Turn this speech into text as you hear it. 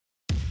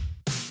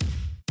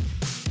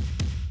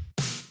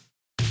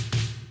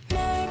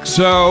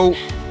So,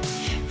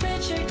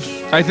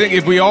 I think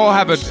if we all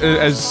have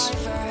as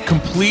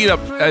complete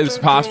as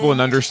possible an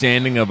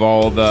understanding of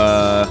all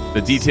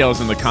the details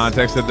and the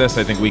context of this,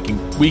 I think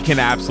we can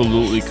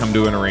absolutely come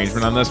to an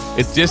arrangement on this.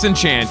 It's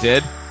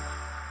Disenchanted.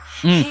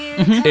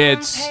 Mm-hmm.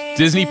 It's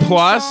Disney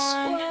Plus.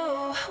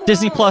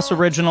 Disney Plus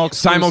original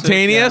exclusive,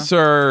 Simultaneous,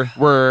 or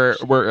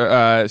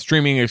we're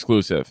streaming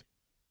exclusive?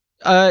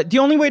 The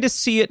only way to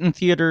see it in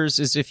theaters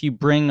is if you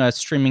bring a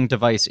streaming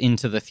device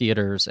into the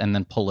theaters and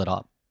then pull it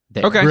up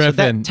there. Okay.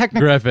 Griffin,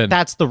 Griffin.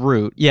 That's the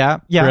route.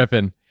 Yeah.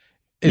 Griffin.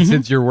 And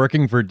since you're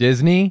working for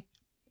Disney,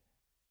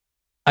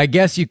 I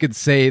guess you could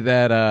say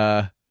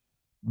that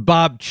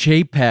Bob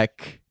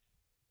Chapek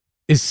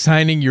is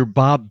signing your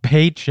Bob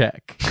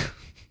paycheck.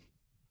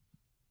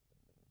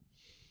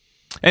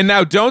 And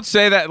now, don't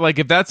say that, like,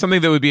 if that's something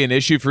that would be an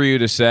issue for you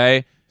to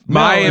say.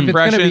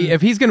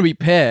 If he's going to be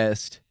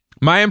pissed.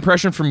 My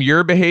impression from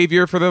your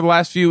behavior for the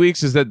last few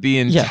weeks is that the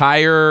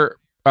entire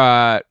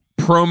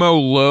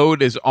promo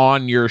load is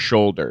on your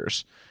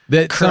shoulders.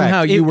 That Correct.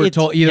 Somehow you were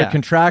told, either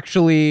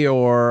contractually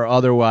or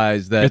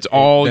otherwise, that it's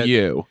all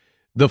you.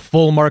 The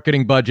full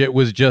marketing budget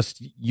was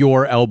just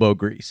your elbow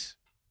grease.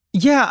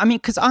 Yeah, I mean,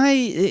 because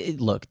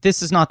look,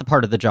 this is not the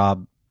part of the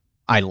job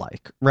I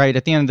like, right?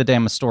 At the end of the day,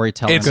 I'm a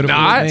storyteller. It's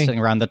not sitting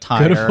around the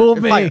tire. Could have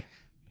fooled me.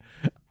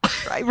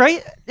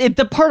 Right?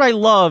 The part I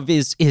love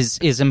is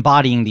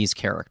embodying these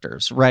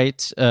characters,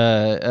 right?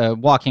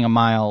 Walking a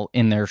mile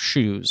in their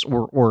shoes,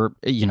 or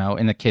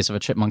in the case of a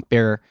chipmunk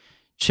bear,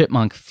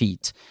 chipmunk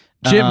feet.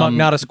 Chipmunk,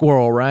 not a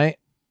squirrel, right?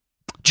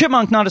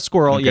 Chipmunk, not a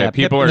squirrel. Okay, Yeah,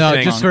 people are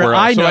saying just squirrel.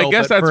 I know, so I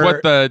guess that's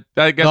what the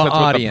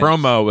audience.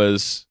 promo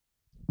is.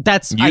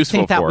 I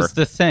think that was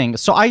the thing.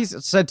 So I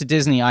said to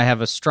Disney, I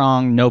have a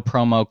strong no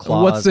promo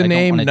clause. What's the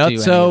name?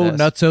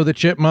 Nutso the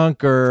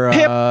chipmunk, or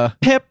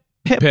Pip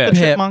the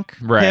chipmunk.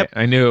 Right. Pip.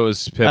 I knew it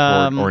was Pip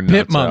or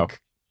Pipmunk.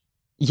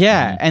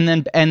 Yeah, and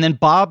then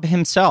Bob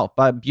himself,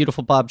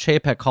 beautiful Bob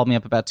Chapek, called me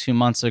up about 2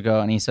 months ago,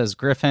 and he says,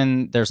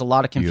 Griffin, there's a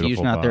lot of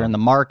confusion out there in the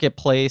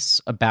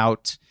marketplace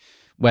about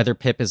whether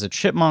Pip is a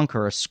chipmunk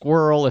or a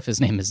squirrel, if his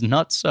name is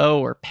Nutso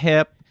or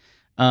Pip.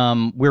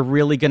 We're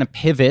really going to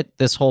pivot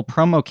this whole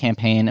promo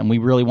campaign, and we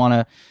really want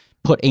to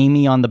put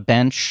Amy on the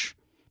bench,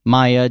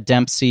 Maya,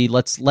 Dempsey.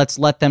 Let's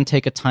let them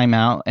take a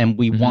timeout, and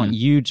we want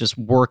you just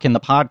work in the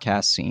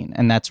podcast scene,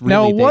 and that's really.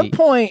 Now, at what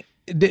point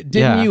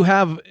didn't you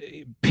have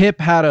Pip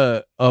had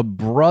a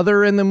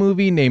brother in the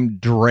movie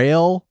named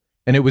Drail,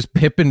 and it was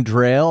Pip and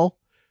Drail,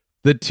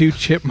 the two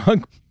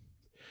chipmunk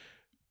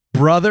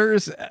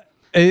brothers?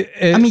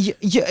 I mean,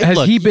 has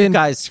look, he been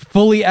guys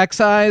fully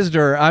excised,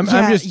 or I'm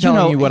just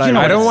telling you what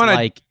I don't want to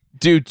like.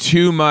 Do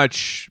too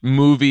much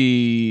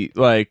movie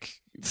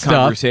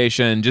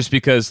conversation just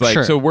because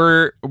Sure. So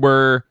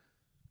we're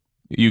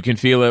you can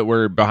feel it.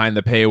 We're behind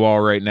the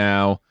paywall right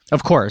now.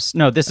 Of course,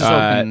 no. This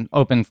is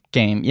open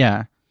game.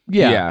 Yeah.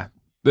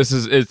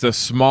 It's a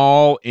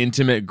small,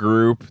 intimate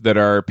group that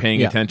are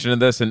paying attention to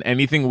this, and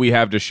anything we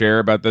have to share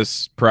about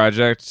this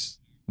project,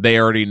 they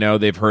already know.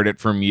 They've heard it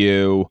from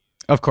you.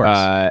 Of course.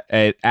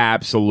 It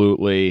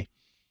absolutely,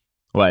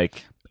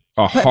 like,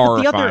 a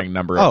horrifying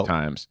number of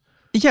times.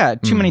 Yeah,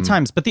 too many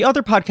times. But the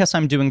other podcasts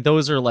I'm doing,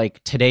 those are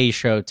like Today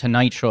Show,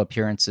 Tonight Show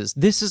appearances.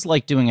 This is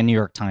like doing a New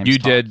York Times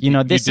talk. Did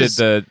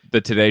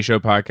the Today Show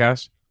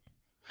podcast?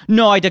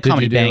 No, I did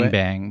Comedy you do Bang it?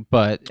 Bang,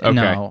 but Okay,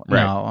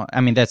 no. I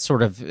mean, that's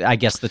sort of, I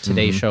guess, the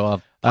Today Show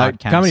of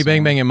podcasts. Comedy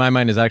Bang Bang in my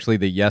mind is actually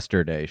the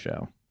Yesterday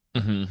Show.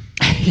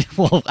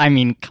 Well, I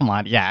mean, come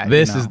on, yeah.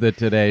 This is the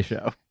Today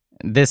Show.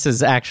 This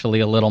is actually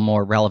a little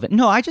more relevant.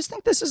 No, I just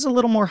think this is a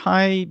little more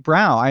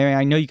highbrow.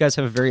 I know you guys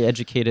have a very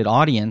educated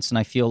audience, and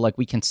I feel like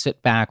we can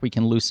sit back, we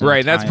can loosen.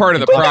 Right, that's part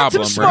of the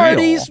problem.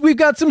 We've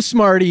got some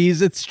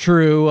smarties. It's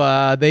true.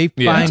 They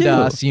find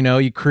us.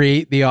 You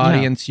create the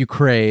audience you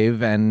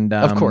crave, and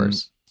of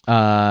course,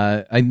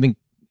 I think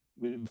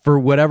for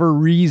whatever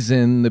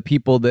reason, the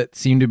people that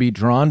seem to be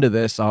drawn to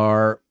this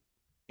are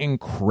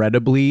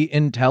incredibly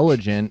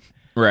intelligent,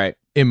 right,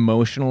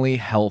 emotionally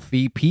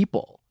healthy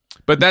people.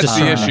 But that's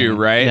the issue,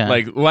 right? Yeah.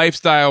 Like,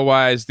 lifestyle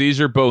wise, these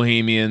are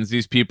bohemians.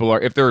 These people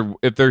are, if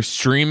they're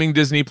streaming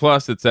Disney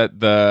Plus, it's at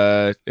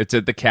the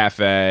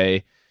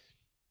cafe.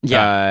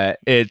 Yeah.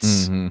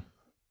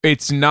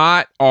 It's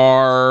not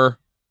our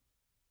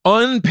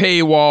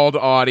unpaywalled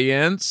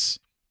audience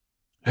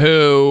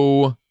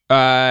who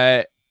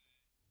are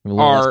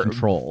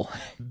control,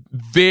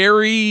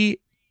 very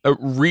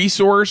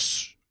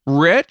resource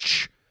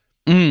rich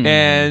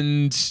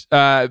and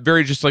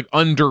very just like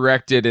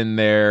undirected in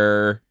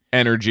their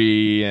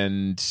energy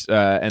and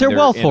they're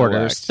wealth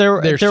hoarders.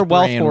 They're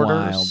wealth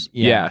hoarders.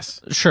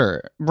 Yes,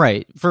 sure,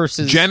 right.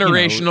 Versus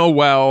generational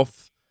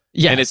wealth.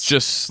 Yes. And it's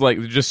just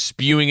like just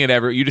spewing it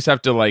everywhere. You just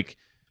have to like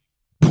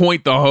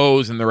point the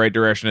hose in the right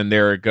direction, and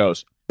there it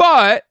goes.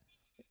 But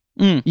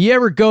you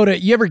ever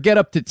get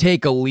up to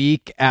take a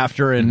leak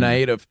after a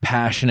night of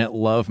passionate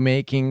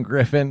lovemaking,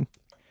 Griffin?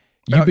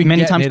 You've been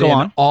many times. Go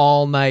on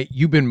all night.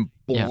 You've been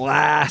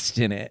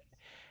blasting it.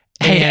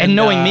 Hey, and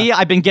knowing me,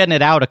 I've been getting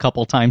it out a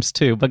couple times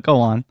too, but go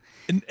on.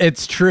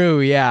 It's true,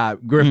 yeah.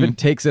 Griffin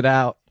takes it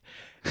out.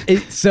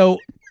 So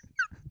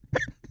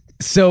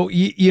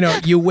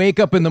you wake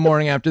up in the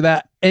morning after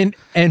that, and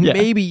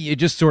maybe you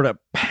just sort of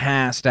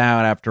passed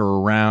out after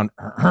around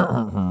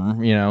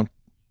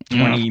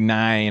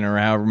 29 or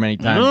however many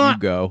times you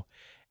go,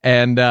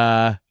 and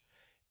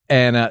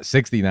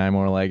 69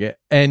 more like it,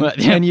 and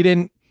you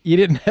didn't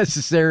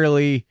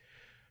necessarily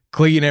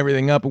clean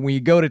everything up, and when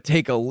you go to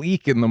take a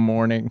leak in the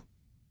morning,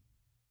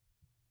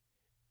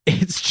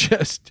 it's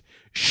just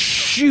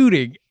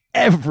shooting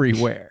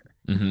everywhere.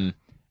 Mm-hmm.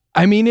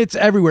 I mean, it's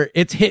everywhere.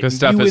 It's hitting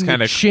stuff you is in the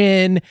kinda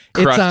chin.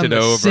 It's on the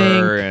over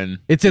sink. and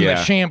It's in the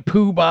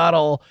shampoo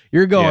bottle.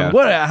 You're going,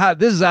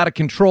 this is out of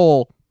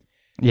control.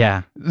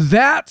 Yeah.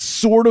 That's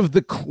sort of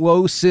the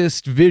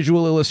closest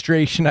visual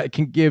illustration I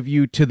can give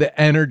you to the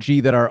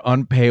energy that our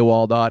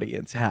unpaywalled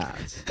audience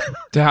has.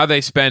 To how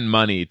they spend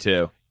money,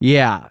 too.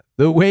 Yeah.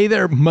 The way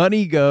their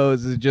money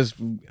goes is just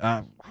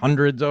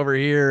hundreds over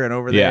here and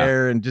over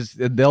there. And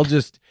they'll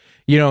just,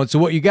 so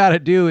what you got to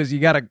do is you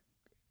got to,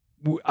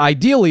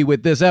 ideally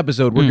with this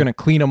episode, we're going to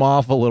clean them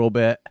off a little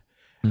bit.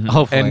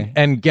 Hopefully.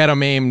 And get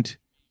them aimed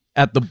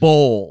at the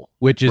bowl,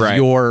 which is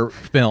your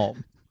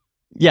film.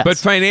 Yes. But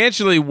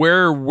financially,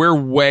 we're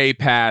way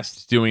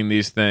past doing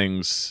these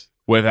things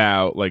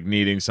without like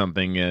needing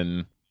something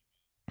in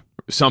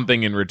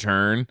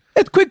return.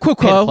 It's quid pro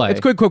quo.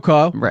 Right. Quid pro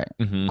quo. Yeah.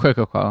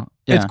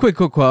 It's quid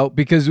pro quo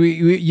because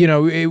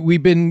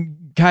we've been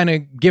kind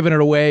of giving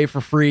it away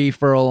for free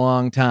for a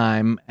long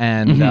time,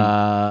 and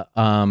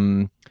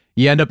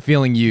you end up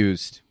feeling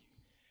used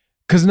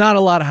because not a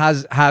lot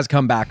has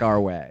come back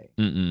our way.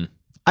 Mm-mm.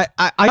 How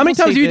many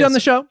times have you done the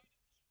show?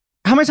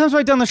 How many times have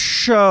I done the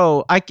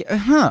show? Are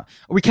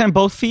we counting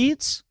both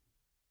feeds?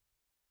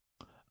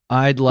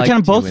 I'd like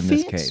to both in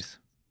feeds? this case.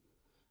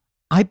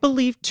 I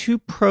believe 2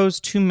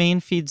 pros, 2 main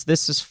feeds.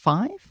 This is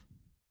 5.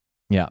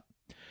 Yeah.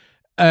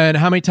 And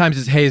how many times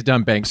has Hayes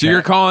done bank? So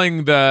you're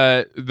calling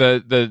the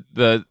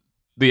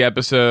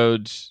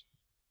episodes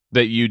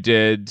that you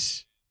did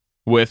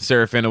with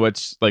Sarah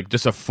Finowitz like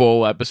just a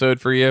full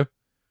episode for you?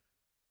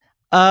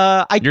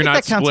 You're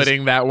not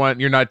splitting that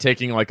one. You're not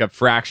taking like a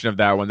fraction of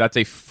that one. That's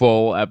a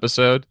full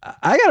episode.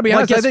 I gotta be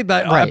honest. I think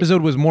that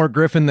episode was more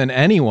Griffin than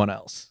anyone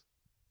else.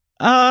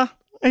 I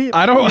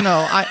don't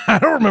know. I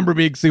don't remember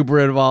being super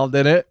involved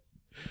in it.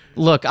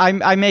 Look,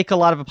 I make a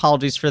lot of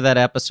apologies for that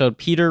episode.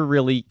 Peter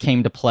really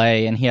came to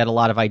play, and he had a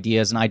lot of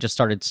ideas, and I just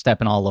started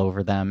stepping all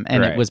over them.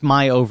 And it was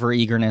my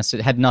over-eagerness.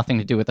 It had nothing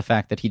to do with the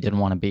fact that he didn't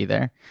want to be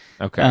there.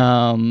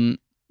 Okay.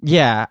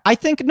 Yeah, I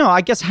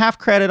guess half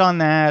credit on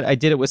that. I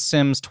did it with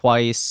Sims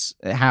twice,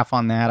 half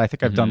on that. I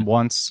think I've done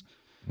once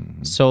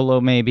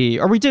solo, maybe.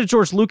 Or we did a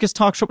George Lucas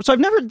talk show. So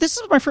this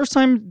is my first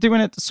time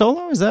doing it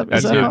solo? Is that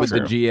with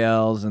true? The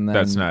GLs? And then,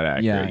 that's not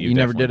accurate. Yeah, you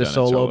never did a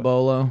solo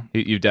bolo?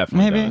 You've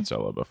definitely done it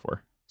solo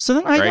before. So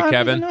then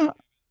Kevin?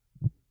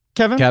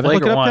 Kevin,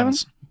 look it up,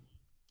 ones.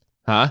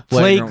 Kevin. Huh?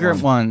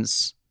 Flagrant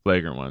ones.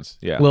 Flagrant ones.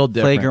 Yeah. A little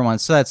different. Flagrant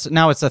ones. So that's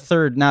a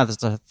third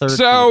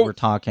So we're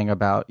talking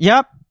about.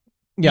 Yep.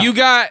 Yeah. You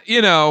got,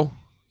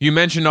 you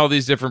mentioned all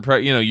these different,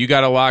 you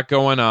got a lot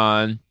going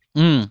on,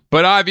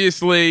 but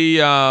obviously,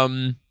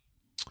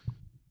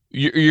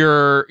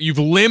 you've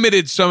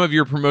limited some of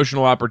your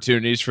promotional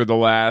opportunities for the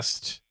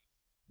last,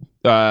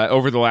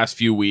 over the last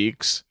few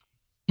weeks.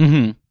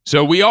 Mm-hmm.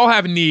 So we all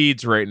have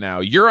needs right now.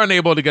 You're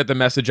unable to get the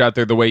message out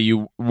there the way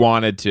you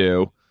wanted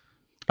to.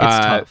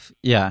 It's tough.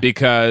 Yeah.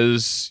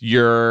 Because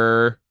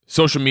your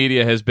social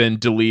media has been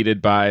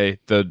deleted by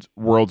the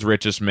world's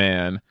richest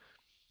man.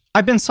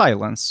 I've been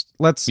silenced.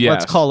 Let's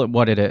call it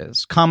what it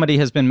is. Comedy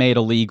has been made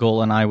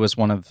illegal, and I was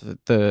one of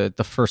the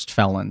first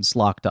felons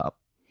locked up.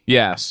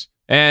 Yes.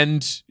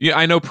 And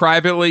I know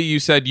privately you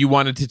said you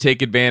wanted to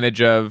take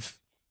advantage of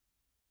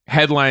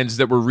headlines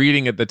that we're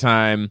reading at the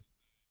time.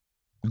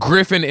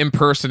 Griffin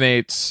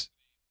impersonates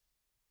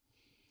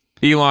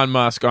Elon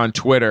Musk on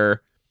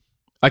Twitter.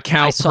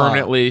 Account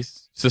permanently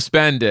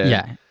suspended.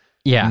 Yeah.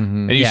 Yeah.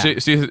 Mm-hmm.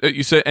 And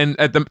you said, and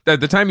at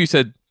the time you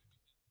said,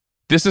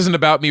 this isn't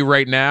about me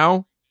right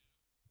now,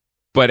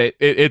 but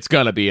it's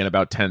gonna be in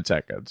about 10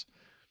 seconds.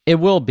 It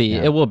will be.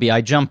 Yeah. It will be.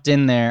 I jumped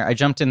in there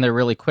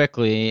really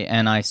quickly,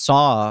 and I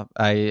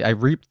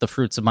reaped the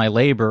fruits of my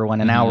labor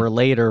when an hour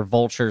later,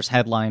 Vulture's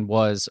headline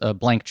was a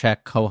blank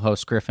check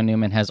co-host Griffin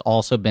Newman has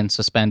also been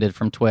suspended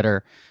from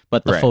Twitter,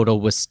 but the photo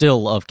was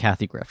still of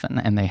Kathy Griffin,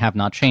 and they have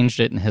not changed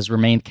it and has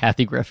remained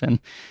Kathy Griffin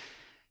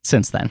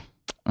since then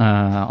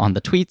on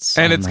the tweets.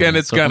 And it's going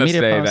to stay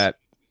posts. that.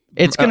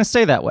 It's going to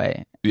stay that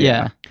way.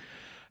 Yeah.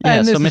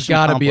 And this has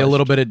got to be a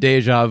little bit of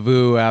deja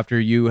vu after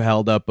you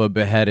held up a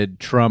beheaded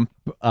Trump,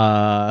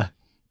 corpse,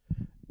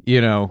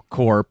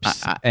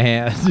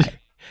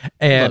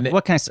 and look,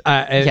 what can I say?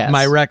 Yes.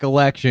 My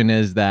recollection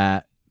is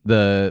that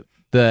the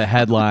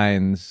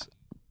headlines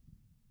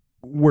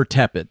were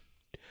tepid.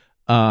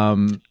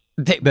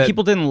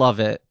 People didn't love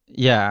it.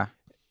 Yeah.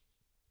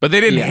 But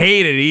they didn't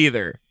hate it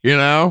either,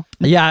 Yeah,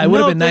 it would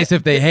have been nice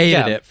if they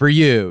hated it for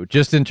you,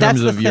 just in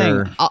terms of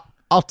your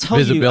I'll tell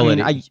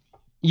visibility. you,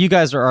 you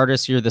guys are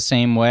artists. You're the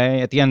same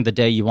way. At the end of the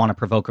day, you want to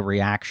provoke a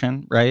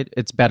reaction, right?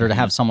 It's better to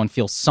have someone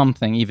feel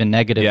something, even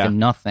negative, than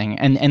nothing.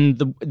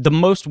 And the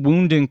most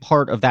wounding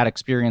part of that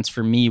experience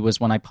for me was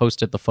when I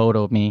posted the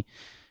photo of me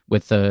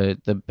with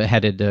the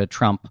beheaded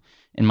Trump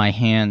in my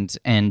hand,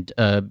 and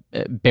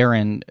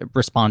Barron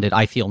responded,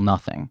 "I feel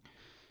nothing."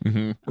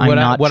 Mm-hmm. I'm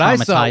not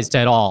traumatized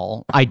at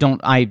all.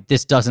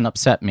 This doesn't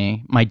upset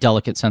me. My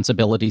delicate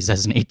sensibilities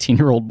as an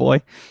 18-year-old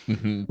boy.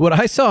 Mm-hmm. What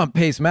I saw in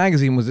Pace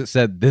Magazine was it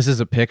said, "This is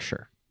a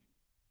picture."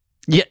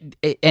 Yeah,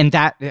 and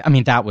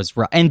that was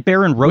right. And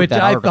Barron wrote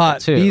that article, I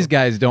thought too. These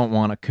guys don't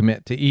want to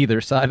commit to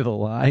either side of the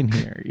line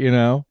here, you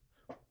know?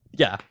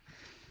 Yeah.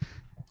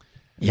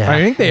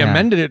 I think they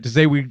amended it to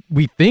say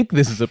we think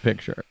this is a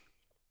picture.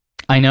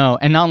 I know.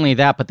 And not only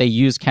that, but they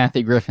used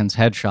Kathy Griffin's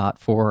headshot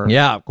for...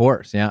 Yeah, of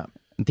course, yeah.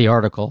 The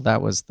article.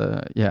 That was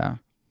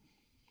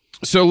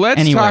So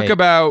let's talk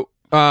about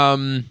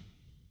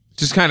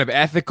just kind of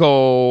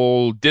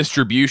ethical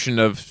distribution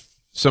of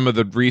some of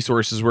the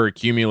resources we're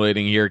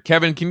accumulating here.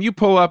 Kevin, can you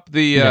pull up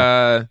the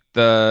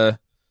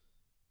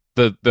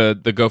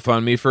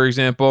GoFundMe, for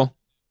example?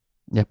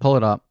 Yeah, pull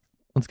it up.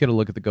 Let's get a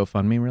look at the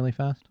GoFundMe really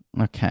fast.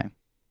 Okay.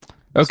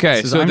 I'm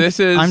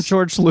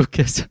George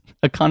Lucas,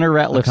 a Connor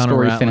Ratliff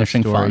story,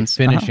 finishing funds.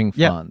 Finishing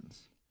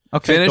funds.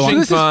 Okay.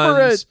 Finishing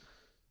funds. Is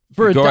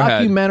for a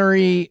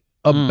documentary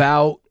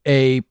about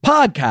a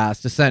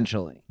podcast,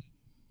 essentially.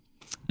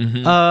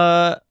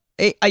 Mm-hmm.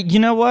 You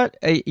know what?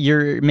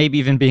 You're maybe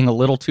even being a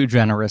little too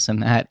generous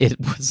in that it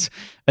was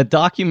a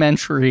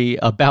documentary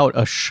about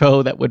a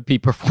show that would be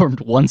performed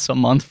once a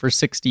month for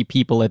 60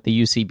 people at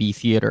the UCB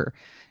Theater.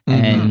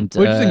 Mm-hmm. And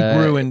which then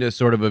grew into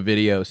sort of a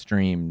video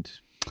streamed,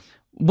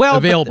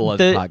 available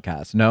as a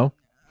podcast, no?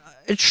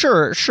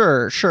 Sure.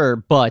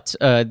 But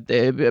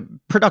the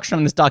production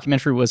on this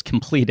documentary was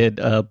completed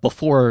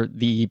before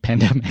the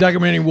pandemic.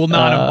 Documentary will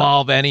not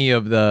involve any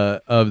of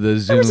the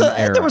Zoom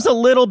era. There was a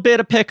little bit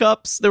of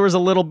pickups. There was a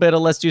little bit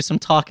of let's do some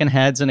talking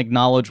heads and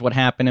acknowledge what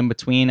happened in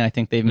between. I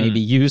think they've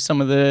maybe used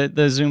some of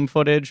the Zoom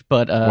footage,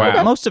 but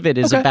most of it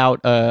is about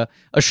a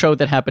show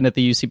that happened at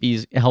the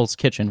UCB's Hell's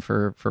Kitchen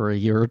for a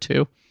year or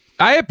two.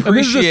 I appreciate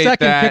this is the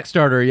second that.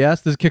 Kickstarter,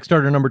 yes? This is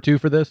Kickstarter number 2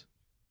 for this?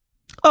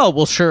 Oh,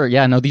 well, sure.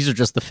 Yeah, no, these are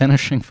just the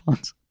finishing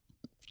funds.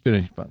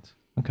 Finishing funds.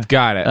 Okay.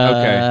 Got it.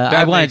 Okay.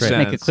 I wanted to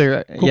make it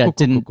clear. Cool.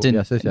 Didn't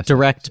Yes.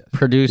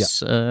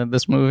 produce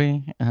this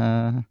movie.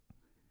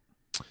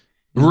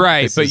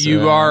 Right, but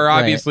you are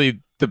obviously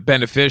the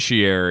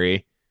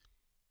beneficiary.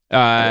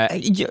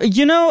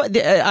 You know,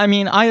 I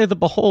mean, eye of the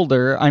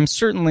beholder. I'm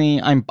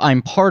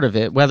part of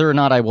it. Whether or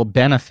not I will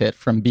benefit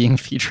from being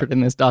featured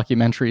in this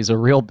documentary is a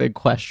real big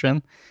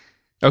question.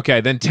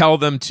 Okay, then tell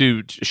them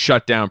to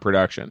shut down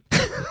production.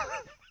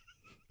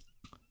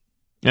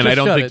 And I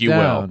don't think you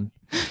will.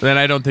 Then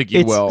I don't think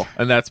you will,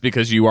 and that's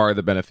because you are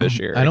the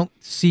beneficiary. I don't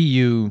see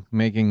you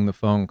making the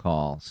phone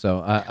call,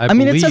 so I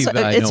mean, believe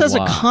it says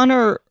a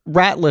Connor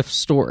Ratliff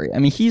story. I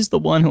mean, he's the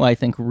one who I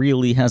think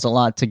really has a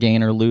lot to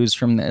gain or lose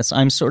from this.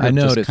 I'm sort of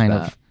just kind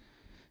of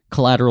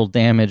collateral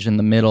damage in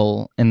the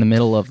middle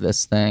of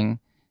this thing.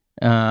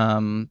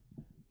 My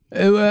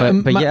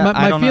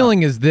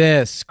feeling is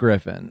this,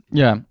 Griffin.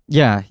 Yeah.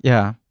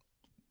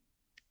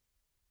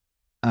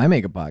 I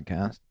make a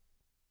podcast.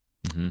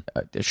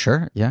 Mm-hmm.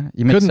 Sure, yeah.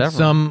 You make Couldn't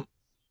several.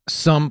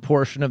 some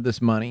portion of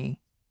this money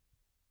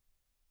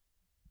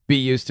be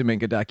used to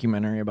make a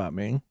documentary about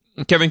me?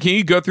 Kevin, can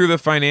you go through the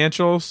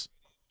financials?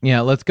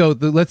 Yeah, let's go.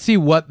 Let's see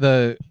what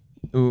they're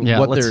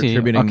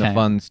attributing the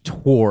funds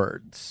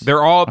towards.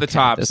 They're all at the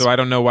top, so I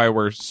don't know why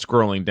we're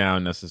scrolling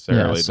down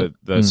necessarily. Yeah,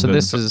 the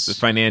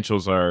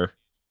financials are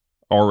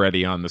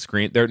already on the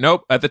screen. They're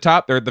at the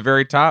top. They're at the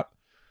very top.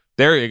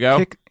 There you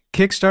go.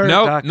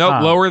 Kickstarter.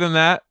 Nope, lower than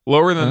that.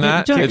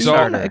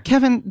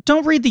 Kevin,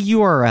 don't read the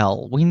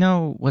URL. We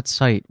know what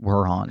site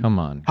we're on. Come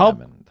on,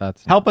 Kevin.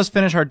 Help us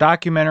finish our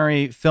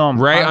documentary film.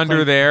 Right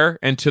under there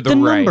and to the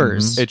right.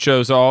 Numbers. It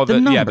shows all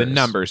the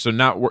numbers. So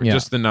not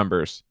just the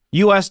numbers.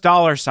 US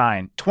dollar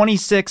sign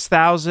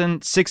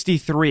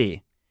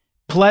 26,063.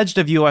 Pledged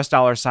of US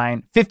dollar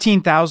sign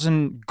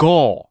 15,000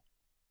 goal.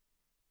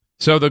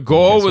 So the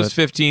goal was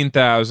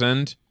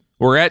 15,000.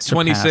 We're at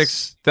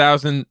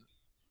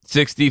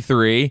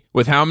 26,063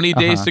 with how many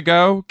days to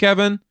go,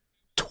 Kevin?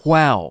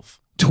 12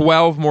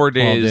 more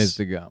days. 12 days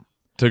to go.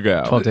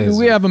 12 days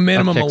we have a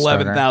minimum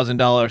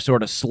 $11,000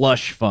 sort of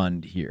slush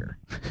fund here.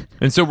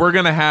 And so we're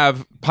going to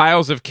have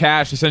piles of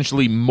cash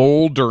essentially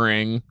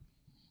moldering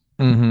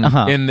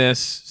in this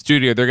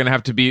studio. They're going to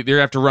have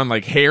to run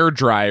like hair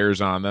dryers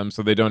on them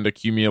so they don't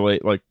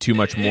accumulate like too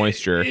much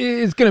moisture.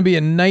 It's going to be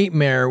a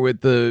nightmare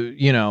with the,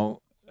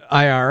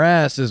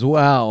 IRS as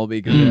well,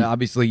 because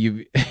obviously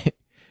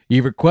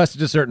you've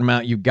requested a certain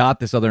amount, you've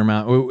got this other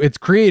amount. It's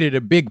created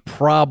a big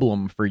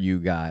problem for you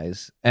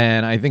guys,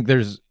 and I think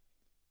there's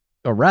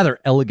a rather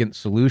elegant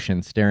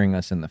solution staring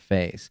us in the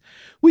face.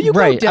 Will you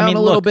go down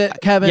a little bit,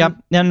 Kevin?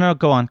 Yeah, no,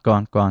 go on.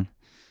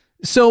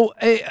 So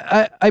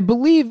I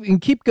believe, and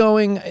keep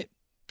going,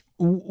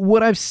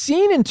 what I've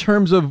seen in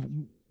terms of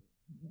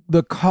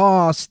the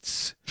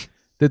costs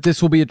that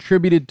this will be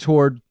attributed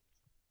toward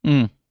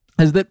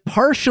is that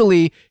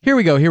partially, here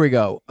we go.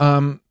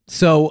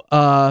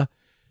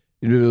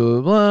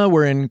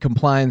 We're in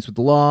compliance with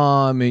the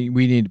law. I mean,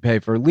 we need to pay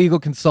for legal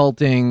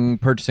consulting,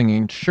 purchasing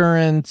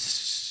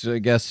insurance, I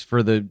guess,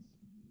 for the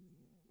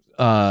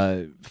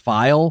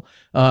file,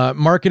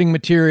 marketing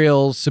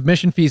materials,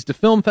 submission fees to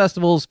film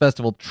festivals,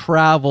 festival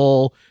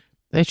travel.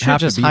 They should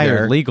just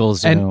hire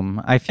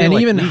LegalZoom. I feel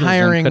like even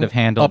LegalZoom could have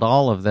handled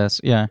all of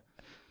this. Yeah.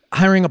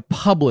 Hiring a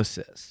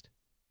publicist.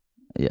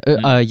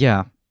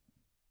 Yeah.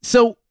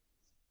 So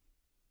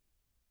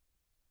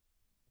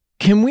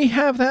can we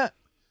have that?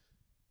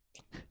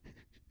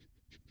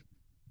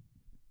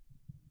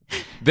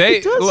 For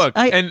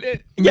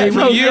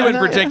you in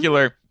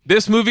particular,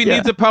 this movie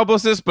needs a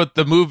publicist, but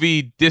the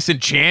movie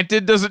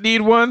Disenchanted doesn't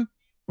need one.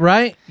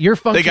 Right? You're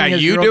functioning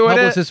as your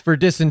publicist for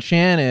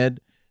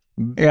Disenchanted.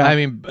 Yeah. I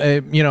mean,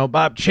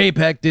 Bob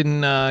Chapek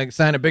didn't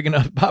sign a big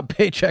enough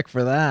paycheck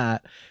for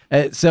that.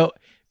 So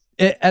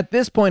at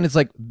this point, it's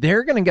like,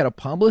 they're going to get a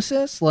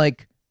publicist?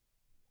 Like,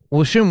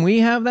 well, shouldn't we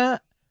have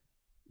that?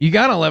 You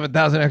got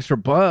 11,000 extra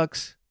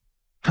bucks.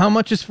 How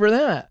much is for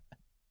that?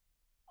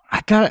 I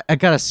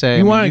gotta say,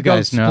 you want to go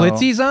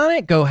splitsies on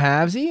it? Go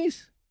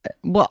halvesies?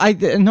 Well,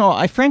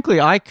 I frankly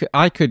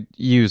could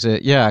use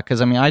it. Yeah,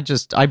 because I mean, I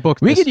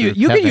booked. You could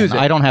use it.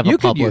 I don't have a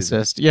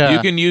publicist. Yeah, you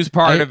can use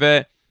part of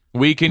it.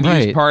 We can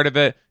use part of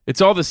it. It's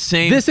all the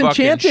same.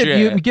 Disenchanted. Fucking shit.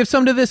 You can give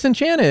some to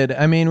Disenchanted.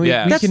 I mean, we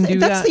can do that.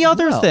 That's the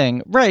other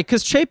thing, right?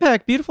 Because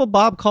Chapek, beautiful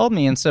Bob, called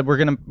me and said we're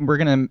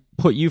gonna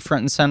put you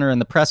front and center in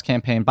the press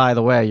campaign. By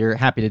the way, you're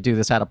happy to do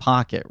this out of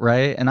pocket,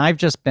 right? And I've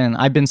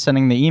been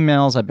sending the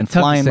emails. I've been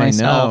flying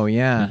myself. No,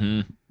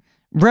 yeah.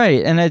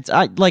 Right, and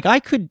I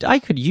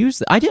could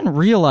use it. I didn't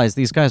realize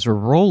these guys were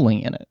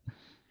rolling in it.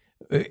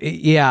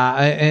 Yeah,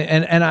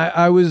 and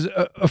I was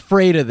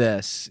afraid of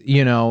this.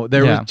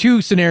 There were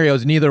two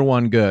scenarios, neither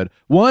one good.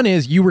 One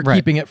is you were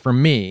keeping it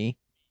from me.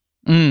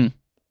 Naughty.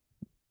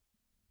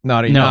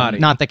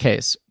 Not the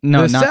case.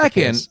 No, the not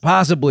second, the case.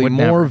 possibly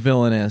more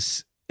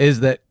villainous,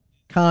 is that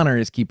Connor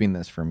is keeping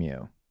this from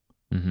you,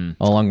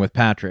 along with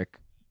Patrick.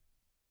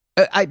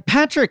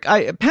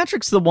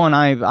 Patrick's the one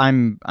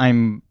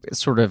I'm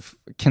sort of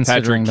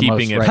considering the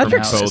most right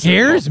Patrick now.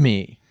 scares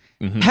me.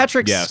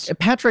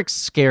 Patrick's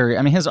scary.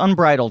 I mean, his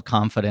unbridled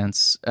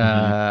confidence.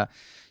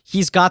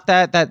 He's got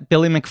that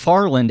Billy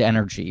McFarland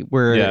energy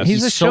where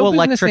he's so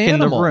electric in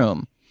the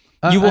room.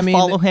 You will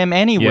follow him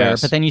anywhere,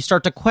 but then you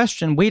start to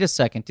question, wait a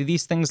second, do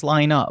these things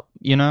line up,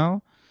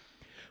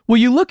 Well,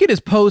 you look at his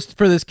post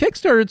for this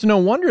Kickstarter, it's no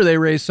wonder they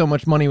raised so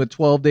much money with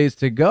 12 days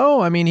to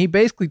go. I mean, he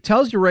basically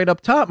tells you right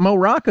up top, Mo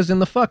Rocca's in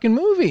the fucking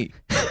movie.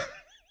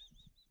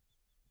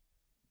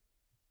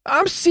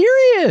 I'm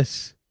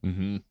serious.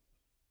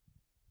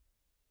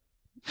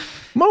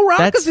 Mo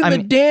Rocca's in the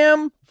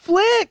damn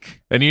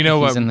flick. And you know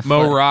what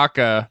Mo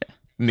Rocca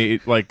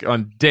need, like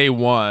on day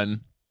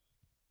one,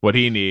 what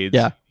he needs?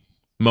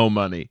 Mo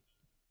money.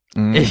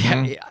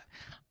 Yeah.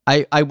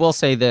 I will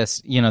say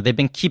this, they've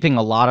been keeping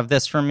a lot of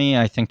this from me,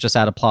 I think just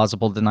out of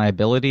plausible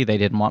deniability. They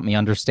didn't want me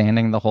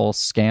understanding the whole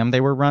scam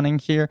they were running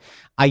here.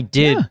 I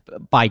did,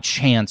 by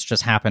chance,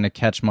 just happen to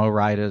catch Mo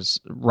Rocca's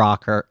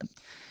rider.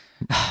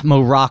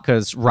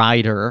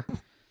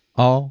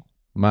 All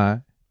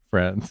my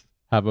friends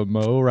have a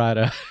Mo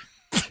rider.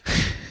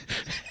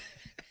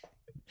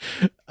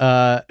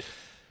 Sorry.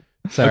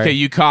 Okay,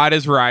 you caught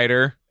his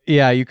rider.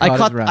 Yeah, you caught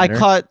his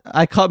rider.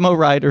 I caught Mo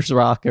Rider's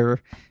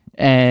rocker.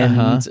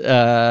 And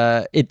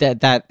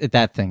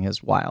that thing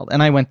is wild.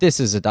 And I went, this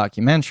is a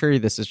documentary.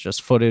 This is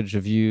just footage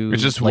of you.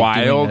 It's just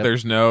wild.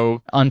 There's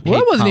no unpaid.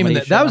 Well, it wasn't even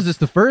that was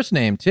just the first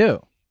name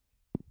too.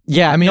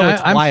 Yeah, I mean,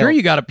 I'm sure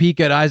you got a peek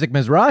at Isaac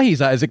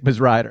Mizrahi's Isaac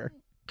Mizrider.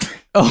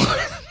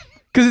 Oh,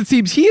 because it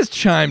seems he has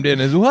chimed in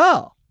as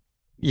well.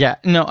 Yeah,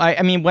 no,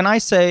 I mean when I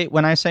say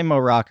Mo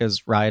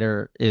Rocca's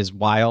rider is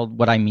wild,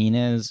 what I mean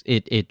is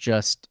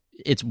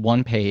it's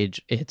one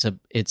page. It's a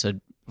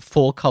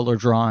full color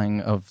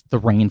drawing of the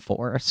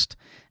rainforest,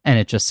 and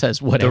it just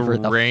says whatever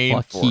the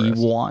fuck he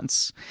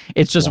wants.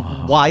 It's just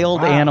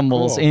wild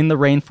animals in the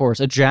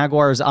rainforest, a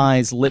jaguar's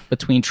eyes lit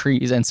between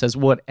trees, and says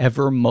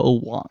whatever Mo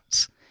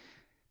wants.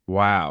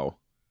 Wow.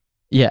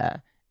 Yeah.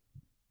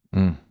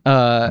 And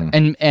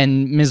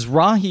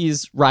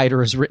Mizrahi's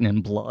rider is written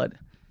in blood.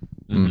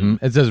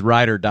 It says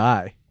ride or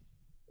die.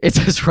 It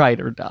says ride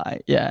or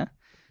die. Yeah.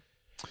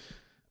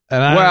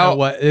 And I don't know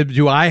what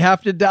do I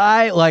have to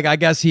die? Like, I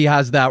guess he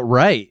has that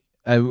right.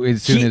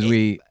 As soon as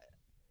we,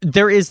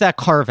 there is that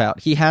carve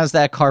out. He has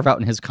that carve out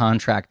in his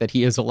contract that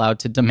he is allowed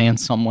to demand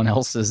someone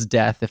else's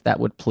death if that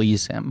would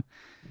please him.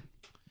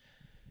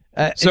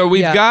 So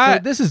we've got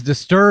so this is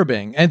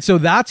disturbing, and so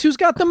that's who's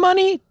got the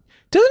money.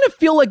 Doesn't it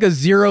feel like a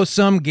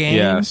zero-sum game?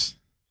 Yes.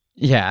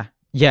 Yeah.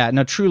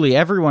 No, truly,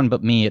 everyone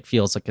but me, it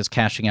feels like, is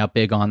cashing out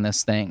big on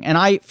this thing. And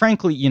I,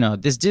 frankly,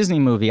 this Disney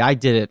movie, I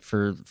did it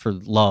for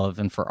love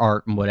and for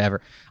art and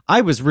whatever. I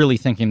was really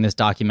thinking this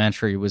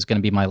documentary was going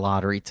to be my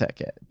lottery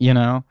ticket,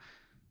 Yeah.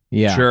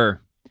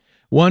 Sure.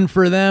 One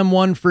for them,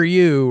 one for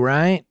you,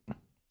 right?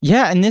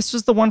 Yeah, and this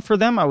was the one for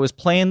them. I was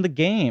playing the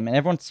game, and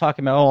everyone's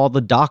talking about all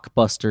the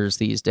dockbusters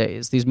these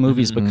days. These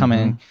movies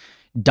becoming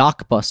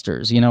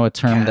dockbusters, a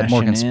term that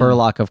Morgan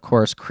Spurlock, of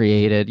course,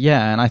 created.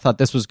 Yeah, and I thought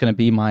this was going to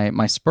be my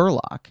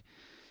Spurlock.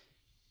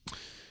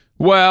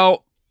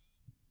 Well,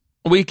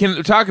 we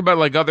can talk about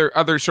like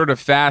other sort of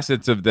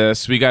facets of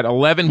this. We got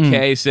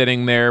 11K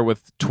sitting there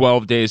with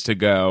 12 days to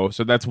go,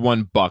 so that's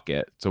one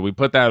bucket. So we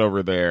put that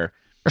over there.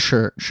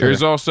 Sure.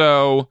 There's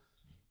also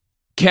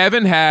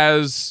Kevin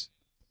has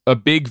a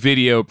big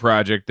video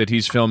project that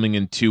he's filming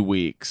in 2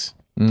 weeks.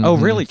 Oh,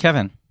 really,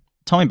 Kevin?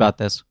 Tell me about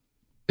this.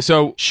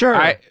 So sure.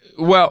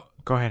 Go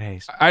ahead,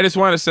 Hayes. I just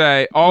want to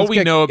say all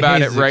we know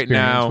about it right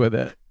now. With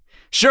it.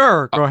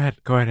 Sure. Go ahead,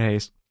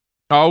 Hayes.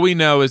 All we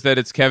know is that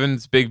it's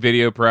Kevin's big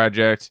video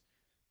project.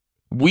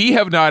 We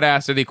have not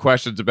asked any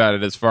questions about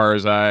it as far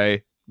as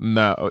I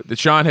know.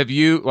 Sean, have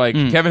you?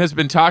 Kevin has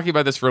been talking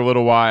about this for a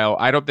little while.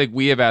 I don't think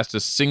we have asked a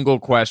single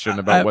question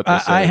about what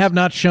this is. I have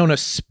not shown a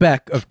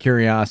speck of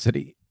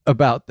curiosity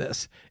about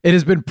this. It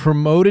has been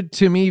promoted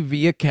to me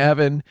via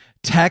Kevin,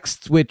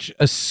 texts which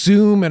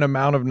assume an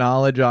amount of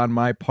knowledge on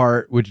my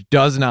part which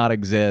does not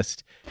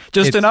exist.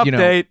 Just an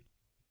update.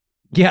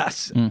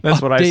 Yes.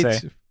 That's what I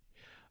say.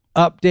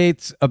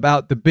 Updates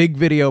about the big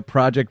video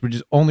project, which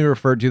is only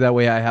referred to that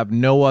way. I have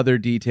no other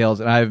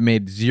details, and I have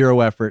made zero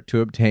effort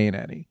to obtain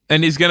any.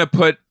 And he's going to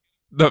put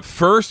the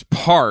first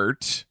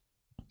part,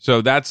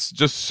 so that's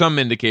just some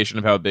indication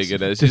of how big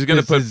it is. He's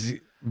going to put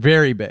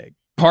very big.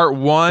 Part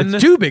 1.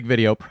 It's 2 big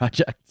video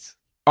projects.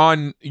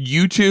 On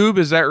YouTube,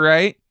 is that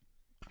right?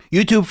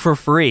 YouTube for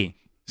free.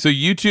 So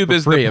YouTube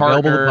is the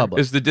partner,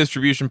 is the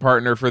distribution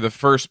partner for the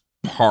first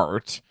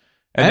part.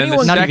 And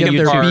anyone then the can second get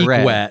their part,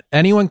 beak wet.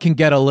 Anyone can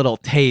get a little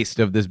taste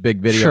of this big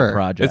video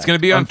project. It's going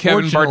to be on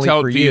Kevin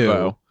Bartelt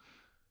Vivo.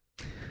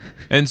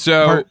 And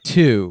so part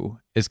 2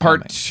 is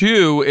coming. Part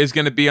 2 is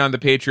going to be on the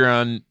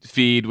Patreon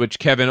feed, which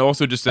Kevin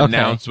also just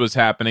announced was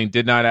happening.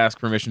 Did not ask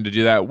permission to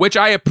do that, which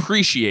I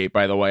appreciate,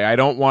 by the way. I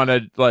don't want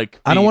to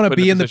I don't want to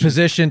be in the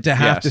position to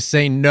have to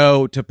say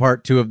no to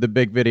part 2 of the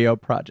big video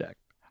project.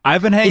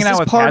 I've been hanging out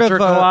with Patrick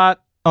a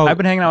lot. I've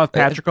been hanging out with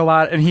Patrick a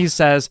lot, and he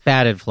says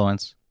bad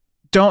influence.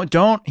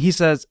 He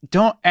says,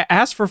 don't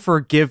ask for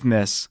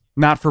forgiveness,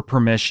 not for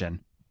permission.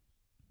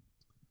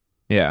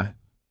 Yeah.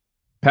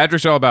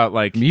 Patrick's all about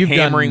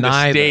hammering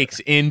the stakes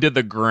into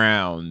the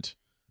ground.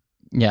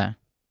 Yeah.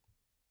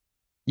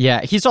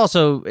 Yeah, he's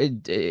also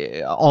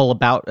all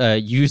about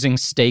using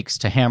stakes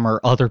to hammer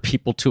other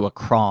people to a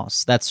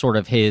cross. That's sort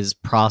of his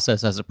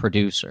process as a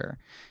producer,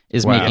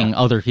 is making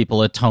other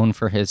people atone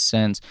for his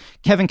sins.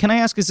 Kevin, can I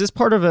ask, is this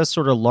part of a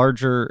sort of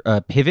larger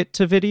pivot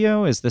to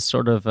video? Is this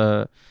sort of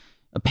a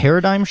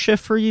paradigm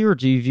shift for you, or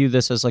do you view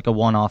this as like a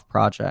one-off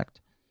project?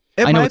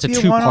 I know it's a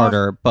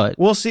two-parter, but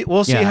we'll see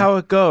how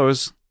it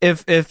goes.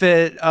 If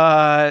it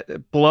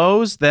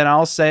blows, then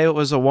I'll say it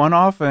was a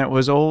one-off and it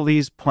was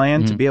Oli's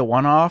plan to be a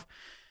one-off.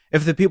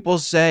 If the people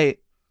say,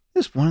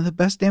 this is one of the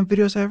best damn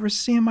videos I've ever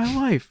seen in my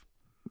life.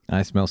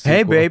 I smell sequel.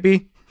 Hey,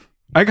 baby,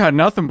 I got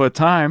nothing but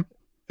time.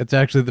 It's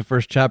actually the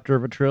first chapter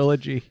of a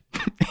trilogy.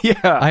 Yeah.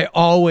 I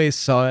always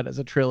saw it as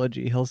a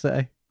trilogy, he'll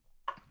say.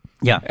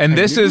 Yeah. And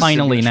this is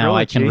finally now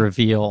I can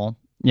reveal.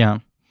 Yeah.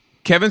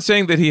 Kevin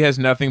saying that he has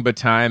nothing but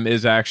time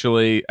is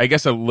actually, I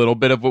guess, a little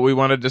bit of what we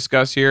want to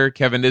discuss here.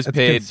 Kevin is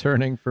paid.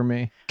 Concerning for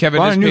me.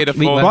 Kevin is paid a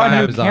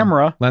full-time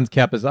camera. Lens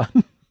cap is on.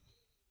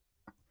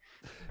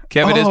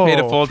 Kevin is paid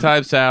a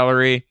full-time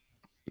salary.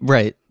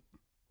 Right.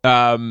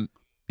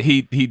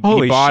 He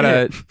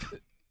bought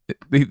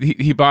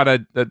he bought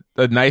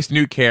a nice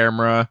new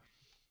camera.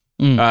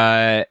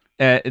 I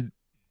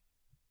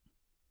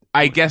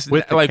guess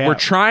we're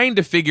trying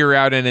to figure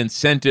out an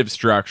incentive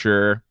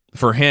structure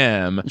for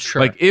him.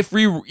 Sure. Like if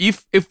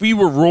we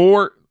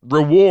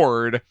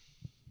reward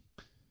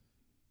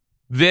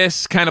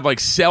this kind of like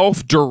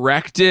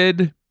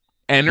self-directed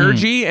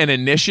energy and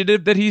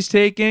initiative that he's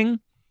taking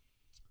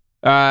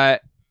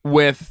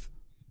with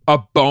a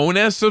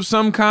bonus of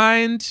some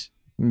kind,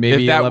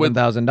 maybe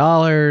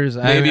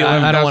 $11,000. Maybe $11,000.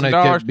 I don't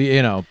want to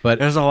be, but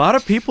there's a lot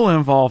of people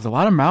involved, a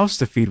lot of mouths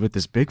to feed with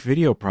this big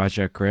video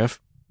project, Griff.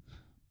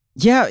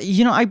 Yeah,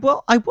 I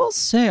will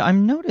say I've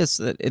noticed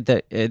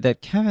that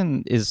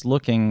Kevin is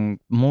looking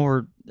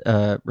more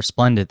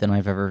resplendent than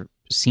I've ever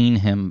seen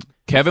him.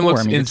 Kevin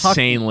looks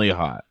insanely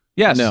hot.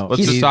 Yes,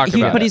 let's just talk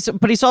about it.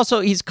 But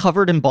he's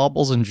covered in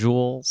baubles and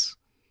jewels.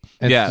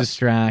 It's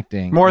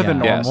distracting. More than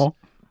normal.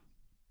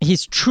 Yes.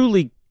 He's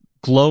truly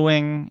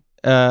glowing.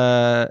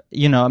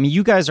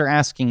 You guys are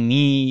asking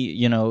me,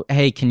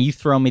 hey, can you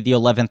throw me the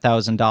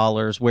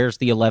 $11,000? Where's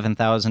the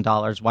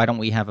 $11,000? Why don't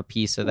we have a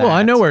piece of that? Well,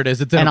 I know where it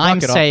is. It's in a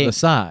bucket off to the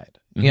side.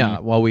 Yeah,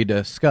 while we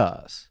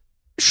discuss.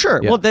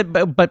 Sure. Yeah.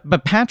 Well,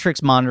 but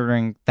Patrick's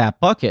monitoring that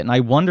bucket, and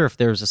I wonder if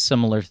there's a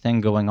similar thing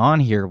going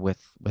on here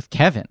with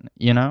Kevin.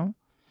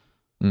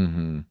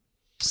 Mm-hmm.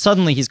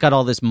 Suddenly he's got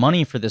all this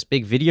money for this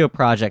big video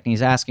project, and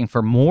he's asking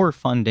for more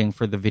funding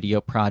for the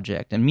video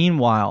project. And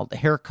meanwhile, the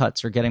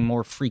haircuts are getting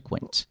more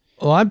frequent.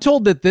 Well, I'm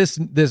told that this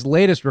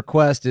latest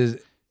request is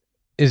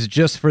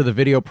just for the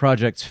video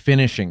project's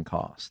finishing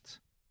costs.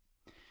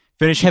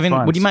 Finishing Kevin,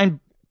 funds. would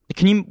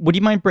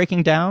you mind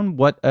breaking down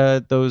what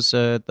those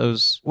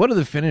what are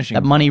the finishing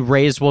that money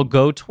raised will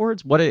go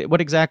towards? What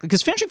exactly?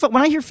 Because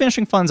when I hear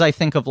finishing funds, I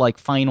think of like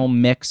final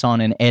mix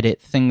on an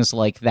edit, things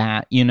like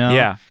that.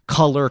 Yeah.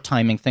 Color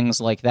timing, things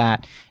like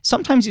that.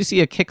 Sometimes you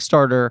see a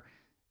Kickstarter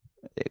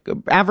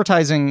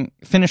advertising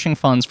finishing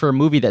funds for a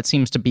movie that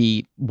seems to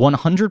be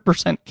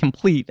 100%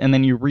 complete, and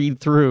then you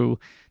read through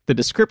the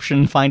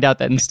description, find out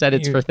that instead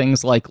it's for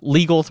things like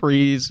legal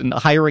fees and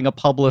hiring a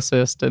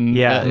publicist and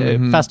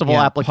festival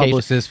application.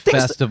 Publicist,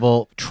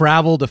 festival,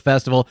 travel to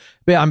festival.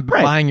 I'm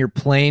buying your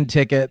plane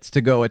tickets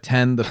to go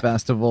attend the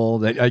festival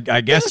that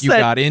I guess you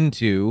got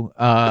into.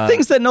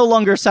 Things that no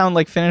longer sound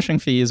like finishing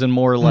fees and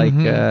more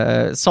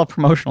like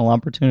self-promotional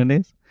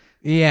opportunities.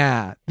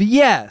 Yeah.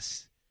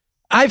 Yes.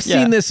 I've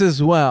seen this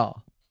as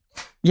well.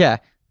 Yeah.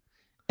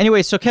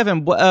 Anyway, so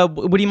Kevin,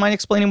 would you mind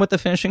explaining what the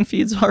finishing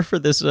fees are for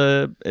this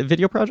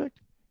video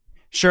project?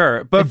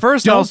 Sure, but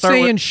first don't I'll start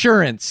say with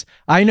insurance.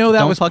 I know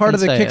that was part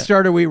of the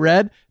Kickstarter we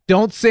read.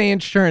 Don't say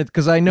insurance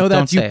because I know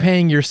that's you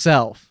paying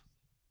yourself.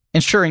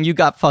 Ensuring you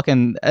got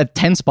fucking a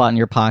 10 spot in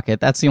your pocket.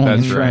 That's the only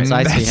insurance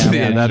I see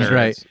happening. That's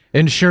right.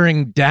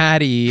 Ensuring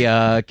Daddy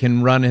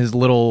can run his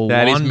little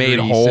laundry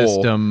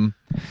system.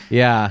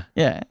 Yeah.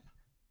 Yeah.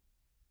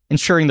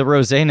 Ensuring the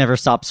rosé never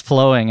stops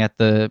flowing at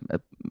the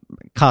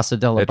Casa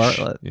de la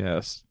Bartlett.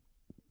 Yes.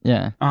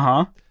 Yeah.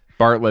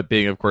 Bartlett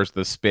being, of course,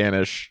 the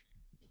Spanish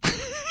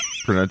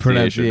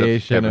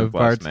pronunciation of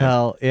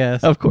Bartel.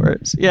 Yes. Of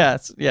course.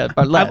 Yes. Yeah.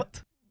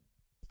 Bartlett.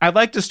 I'd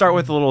like to start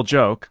with a little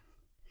joke.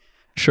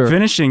 Sure.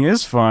 Finishing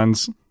is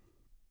funds.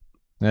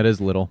 That is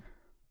little.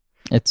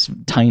 It's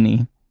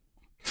tiny.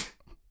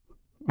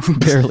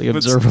 Barely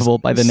observable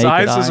by the naked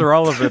eye. Sizes are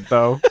all of it,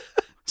 though.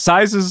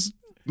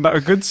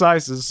 A good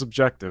size is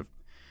subjective.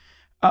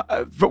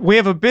 But we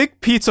have a big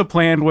pizza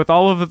planned with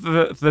all of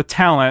the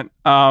talent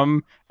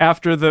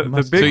after the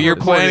big. So you're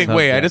planning.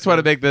 Wait, I just want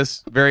to make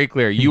this very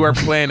clear. You are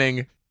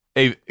planning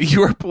a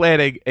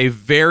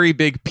very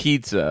big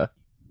pizza.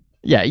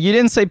 Yeah, you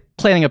didn't say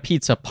planning a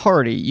pizza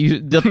party.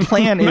 The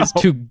plan is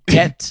to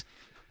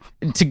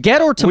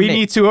get or to we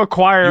need to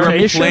acquire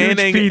a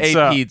planning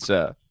pizza. A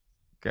pizza.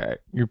 Okay,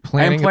 you're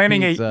planning. I'm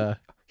planning a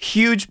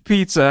huge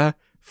pizza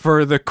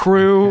for the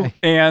crew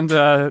and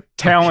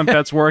talent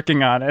that's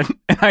working on it.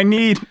 And I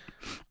need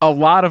a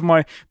lot of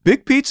money.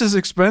 Big pizza's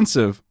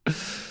expensive.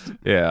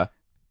 Yeah.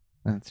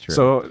 That's true.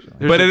 So,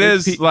 but it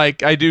is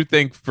like, I do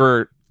think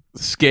for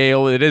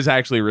scale, it is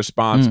actually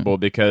responsible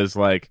because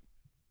like,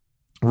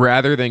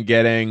 rather than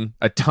getting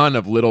a ton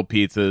of little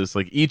pizzas,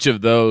 like each of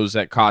those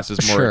that cost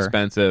is more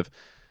expensive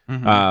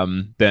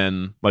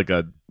than like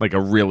a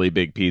really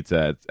big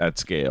pizza at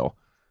scale.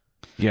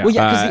 Yeah. Well,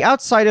 yeah, because the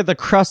outside of the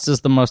crust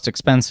is the most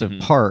expensive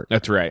part.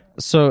 That's right.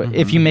 So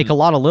if you make a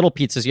lot of little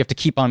pizzas, you have to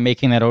keep on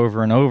making that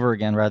over and over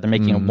again rather than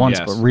making it once,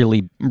 but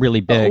really, really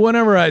big.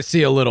 Whenever I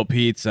see a little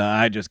pizza,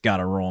 I just got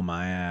to roll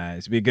my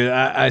eyes because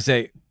I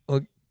say,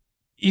 look,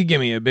 you give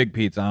me a big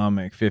pizza, I'll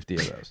make 50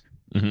 of those.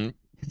 You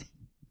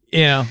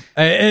know,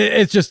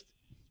 it's just,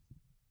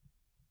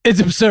 it's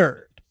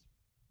absurd.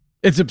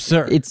 It's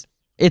absurd.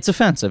 It's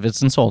offensive.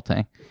 It's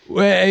insulting.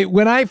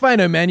 When I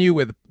find a menu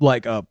with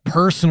like a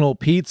personal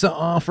pizza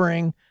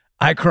offering,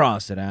 I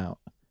cross it out.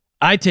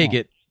 I take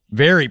it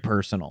very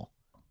personal.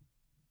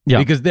 Yeah.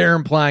 Because they're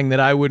implying that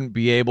I wouldn't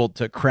be able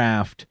to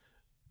craft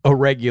a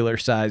regular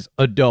size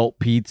adult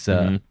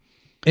pizza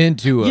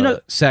into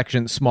a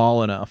section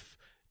small enough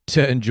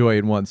to enjoy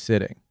in one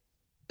sitting.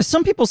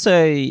 Some people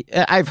say,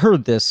 I've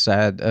heard this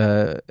at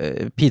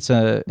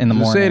pizza in the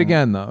morning. Say it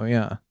again, though,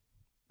 yeah.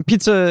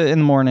 Pizza in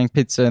the morning,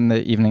 pizza in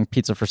the evening,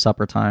 pizza for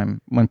supper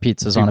time. When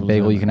pizza's on a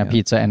bagel, you can have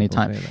pizza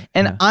anytime.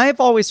 And I've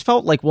always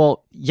felt like,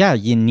 well, yeah,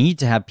 you need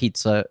to have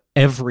pizza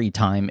every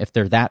time if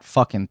they're that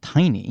fucking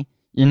tiny.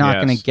 You're not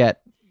going to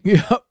get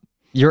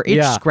your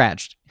itch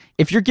scratched.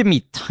 If you're giving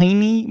me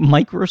tiny,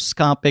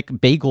 microscopic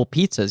bagel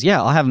pizzas,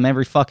 I'll have them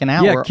every fucking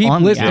hour. Yeah, keep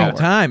listing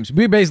times.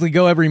 We basically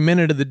go every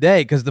minute of the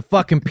day because the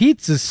fucking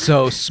pizza's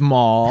so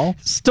small.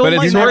 But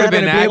it's sort of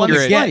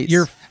inaccurate. Get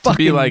your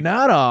fucking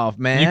nut off,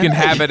 man. You can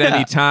have it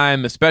any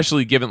time,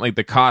 especially given like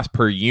the cost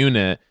per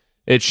unit.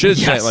 It should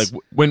say like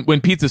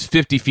when pizza's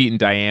 50 feet in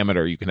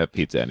diameter, you can have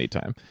pizza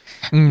anytime.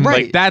 Right,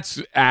 like that's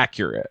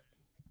accurate.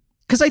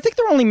 Because I think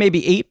there are only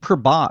maybe 8 per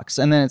box,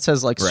 and then it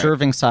says like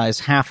serving size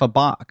half a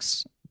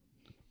box.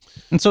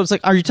 And so it's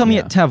like, are you telling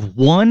me to have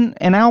one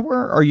an hour?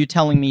 Or are you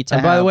telling me to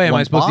have by the way, am I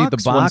one supposed to eat the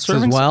box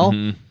as well?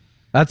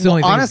 That's the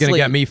only thing that's going to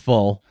get me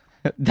full.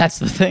 That's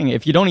the thing.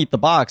 If you don't eat the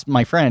box,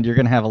 my friend, you're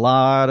going to have a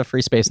lot of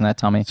free space in that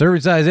tummy.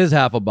 Serving size is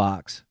half a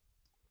box.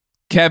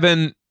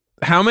 Kevin,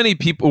 how many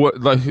people,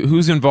 like,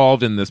 who's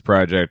involved in this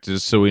project?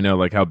 Just so we know,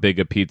 like, how big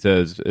a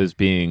pizza is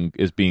being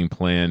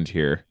planned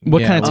here.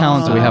 What kind of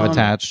talent do we have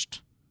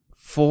attached?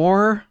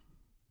 4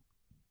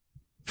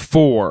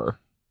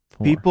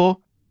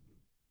 people.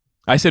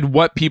 I said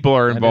what people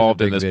are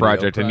involved in this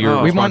project, and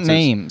we want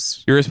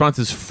names. Your response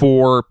is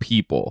 4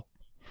 people.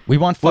 We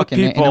want fucking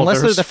names.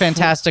 Unless they're the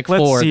Fantastic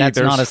Four, that's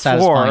not a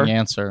satisfying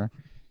answer.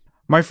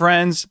 My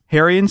friends,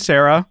 Harry and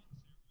Sarah,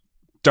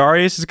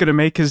 Darius is going to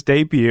make his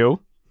debut.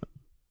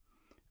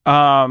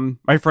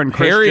 My friend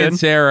Christian. Harry and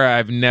Sarah,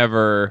 I've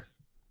never.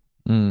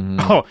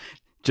 Oh,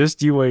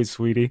 just you wait,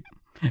 sweetie.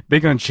 They're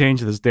going to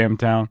change this damn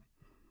town.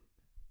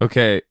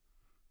 Okay.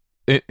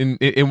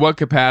 In what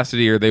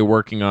capacity are they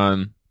working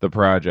on the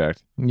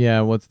project?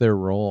 Yeah, what's their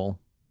role?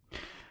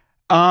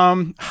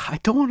 I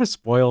don't want to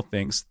spoil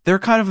things. They're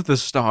kind of the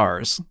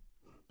stars.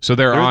 So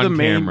they're on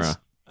camera.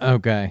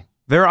 Okay.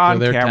 They're on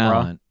camera.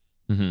 Talent.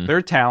 Mm-hmm.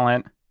 They're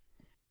talent.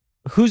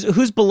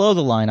 Who's below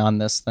the line on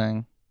this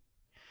thing?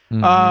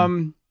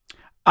 Mm-hmm.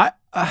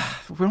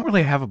 We don't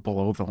really have a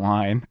below the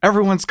line.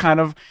 Everyone's kind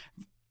of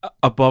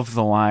above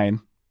the line.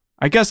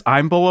 I guess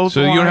I'm below the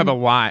line. So you don't have a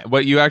line.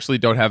 What you actually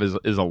don't have is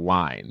a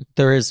line.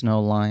 There is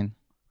no line.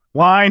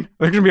 Line?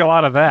 There's going to be a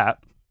lot of that.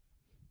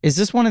 Is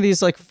this one of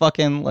these like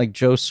fucking like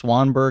Joe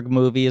Swanberg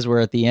movies where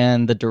at the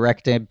end the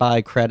directed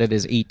by credit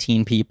is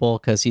 18 people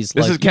because he's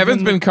this like is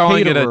Kevin's been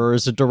calling it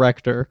as a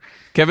director.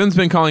 Kevin's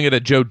been calling it a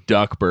Joe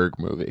Duckburg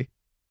movie.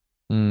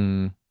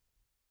 I'm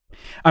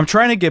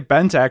trying to get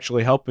Ben to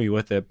actually help me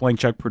with it. Blank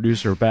check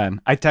producer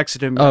Ben. I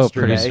texted him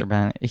yesterday. Producer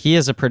Ben. He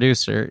is a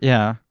producer.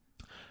 Yeah.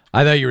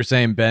 I thought you were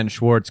saying Ben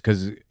Schwartz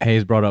because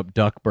Hayes brought up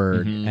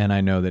Duckburg, and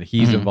I know that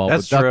he's involved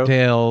with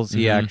DuckTales.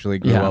 He actually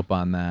grew up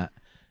on that.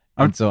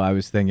 And so I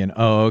was thinking,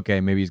 oh,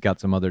 okay, maybe he's got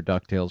some other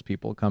DuckTales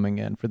people coming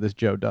in for this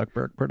Joe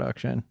Duckburg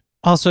production.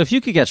 Also, if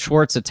you could get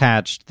Schwartz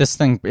attached, this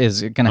thing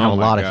is going to have a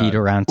lot of heat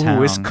around town.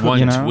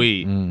 One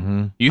tweet.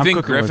 Mm-hmm. You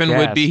think Griffin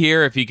would be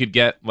here if he could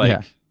get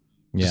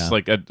just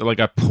like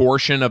a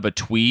portion of a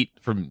tweet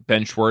from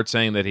Ben Schwartz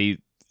saying that he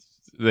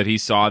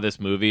saw this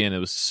movie and it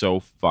was so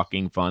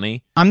fucking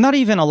funny? I'm not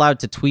even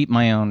allowed to tweet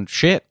my own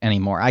shit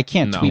anymore. I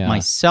can't tweet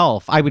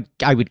myself. I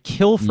would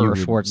kill for a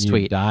Schwartz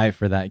tweet. Die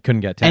for that. You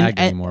couldn't get tagged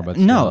anymore, but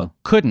no,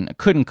 couldn't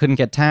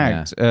get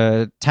tagged.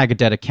 Tag a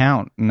dead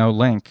account, no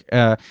link.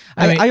 No.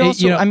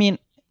 The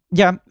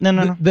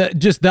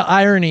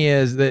irony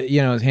is that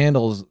his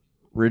handles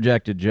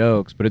rejected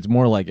jokes, but it's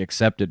more like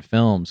accepted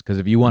films, because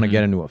if you want to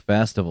get into a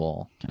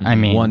festival,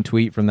 one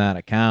tweet from that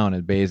account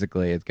is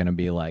basically it's going to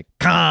be like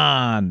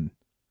Con.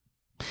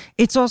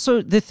 It's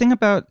also the thing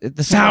about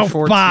the South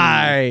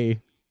by.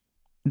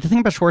 The thing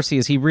about Schwartzy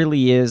is he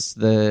really is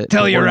the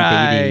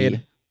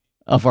Telluride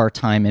of our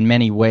time in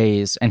many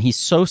ways, and he's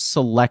so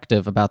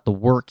selective about the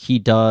work he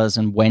does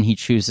and when he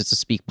chooses to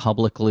speak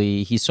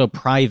publicly. He's so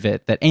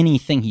private that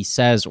anything he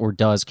says or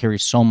does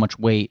carries so much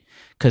weight,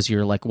 because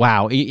you're like,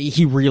 wow,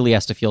 he really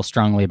has to feel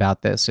strongly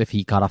about this if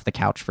he got off the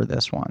couch for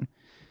this one.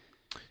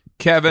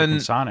 Kevin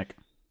Sonic.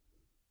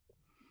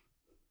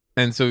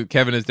 And so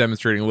Kevin is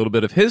demonstrating a little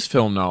bit of his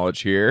film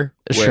knowledge here,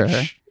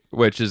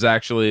 which is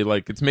actually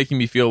like, it's making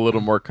me feel a little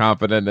more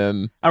confident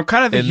in. I'm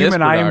kind of the human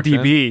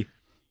IMDb.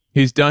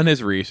 He's done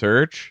his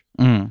research.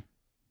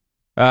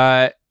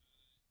 Okay,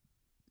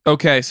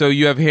 so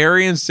you have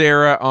Harry and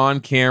Sarah on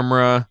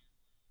camera.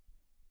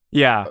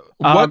 Yeah,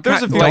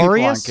 there's a few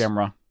people on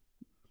camera.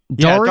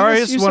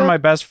 Darius is one of my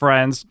best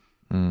friends.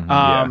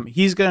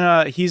 He's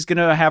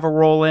gonna have a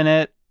role in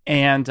it,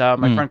 and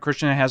my friend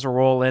Christian has a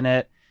role in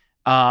it.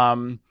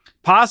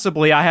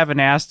 Possibly, I haven't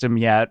asked him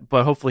yet,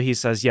 but hopefully he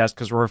says yes,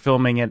 because we're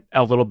filming it,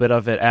 a little bit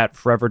of it at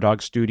Forever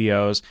Dog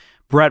Studios.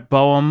 Brett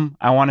Boehm,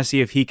 I want to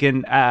see if he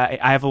can.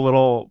 I have a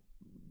little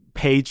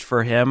page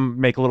for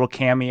him, make a little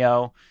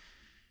cameo.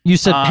 You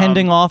said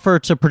pending offer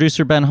to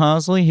producer Ben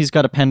Hosley. He's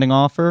got a pending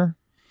offer.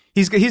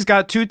 He's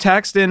got 2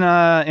 texts in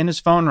his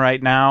phone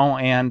right now,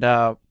 and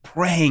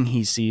praying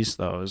he sees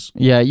those.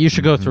 Yeah, you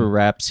should go through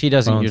reps. He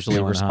doesn't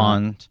usually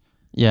respond.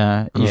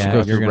 Yeah, you should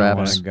go through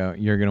reps.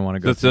 You're gonna want to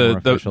go through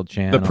official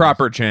channels. The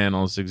proper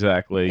channels,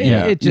 exactly.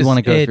 Yeah, you want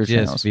to go through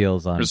channels. It just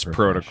feels just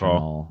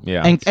protocol.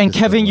 Yeah, and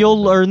Kevin, you'll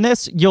learn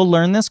this. You'll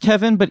learn this,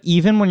 Kevin. But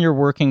even when you're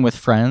working with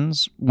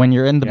friends, when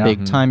you're in the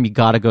big time, you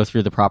got to go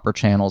through the proper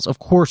channels. Of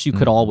course, you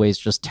could always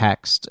just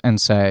text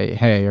and say,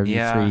 "Hey, are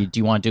you free? Do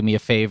you want to do me a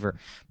favor?"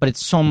 But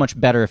it's so much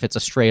better if it's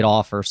a straight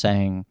offer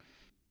saying.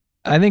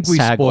 I think we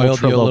spoiled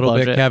you a little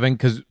bit, Kevin,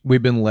 because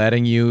we've been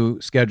letting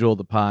you schedule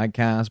the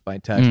podcast by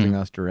texting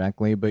us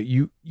directly, but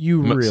you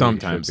really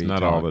sometimes,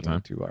 not all the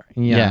time.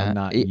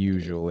 Not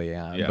usually.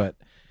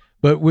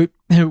 But we've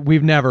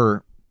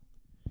never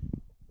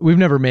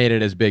made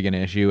it as big an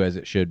issue as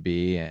it should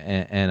be,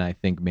 and I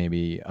think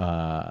maybe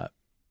I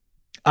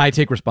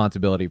take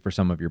responsibility for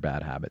some of your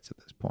bad habits at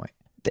this point.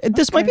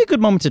 This might be a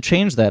good moment to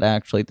change that,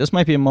 actually. This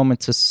might be a moment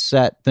to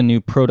set the new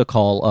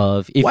protocol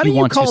of if you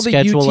want to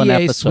schedule an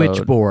episode.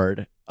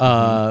 Switchboard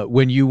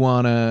when you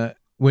want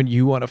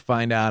to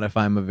find out if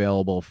I'm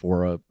available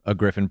for a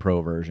Griffin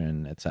Pro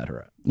version,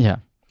 etc. Yeah,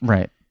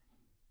 right.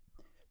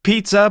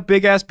 Pizza,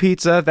 big ass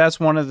pizza. That's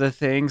one of the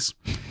things.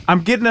 I'm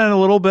getting in a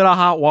little bit of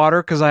hot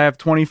water because I have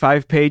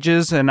 25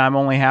 pages and I'm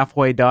only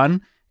halfway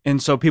done. And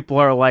so people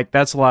are like,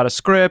 "That's a lot of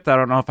script. I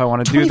don't know if I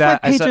want to do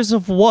that." 25 pages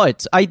of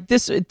what?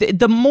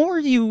 The more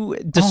you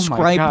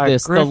describe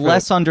this, Griffith, the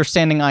less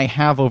understanding I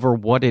have over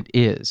what it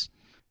is.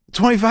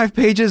 25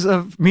 pages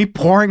of me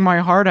pouring my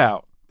heart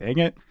out. Dang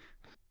it!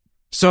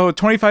 So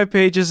 25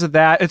 pages of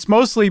that. It's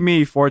mostly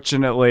me,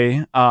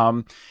 fortunately.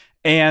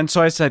 And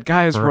so I said,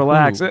 guys, For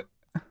relax. who?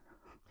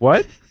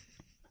 What?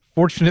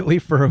 Fortunately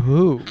for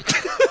who?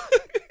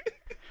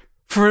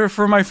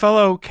 For my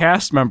fellow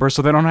cast members,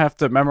 so they don't have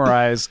to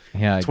memorize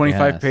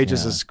 25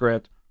 pages of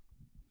script.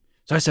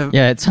 So I said,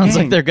 yeah, it sounds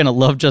like they're going to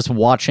love just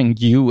watching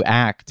you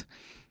act.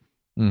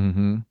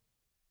 Mm-hmm.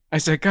 I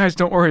said, guys,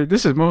 don't worry.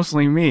 This is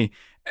mostly me.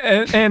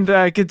 And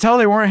I could tell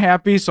they weren't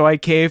happy, so I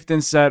caved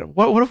and said,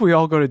 what if we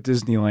all go to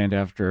Disneyland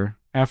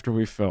after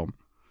we film?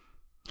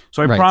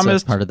 So I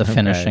promised. So part of the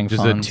finishing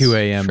just funds. a 2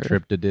 a.m.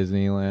 trip to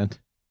Disneyland.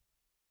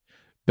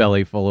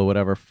 Belly full of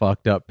whatever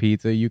fucked up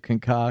pizza you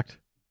concoct.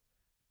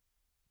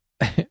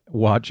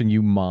 Watching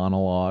you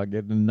monologue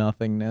into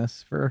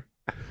nothingness for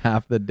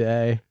half the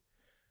day.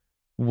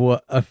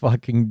 What a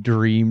fucking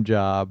dream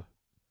job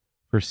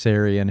for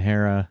Sari and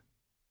Hera.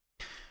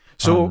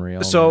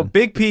 Unreal, man.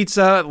 Big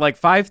pizza, like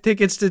 5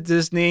 tickets to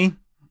Disney,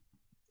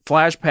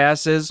 flash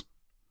passes.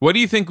 What do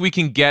you think we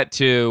can get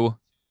to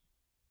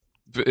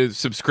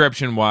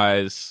subscription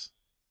wise?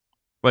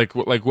 Like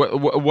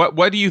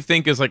what do you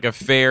think is like a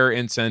fair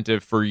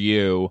incentive for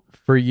you?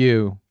 For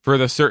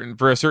a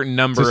certain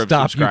number to of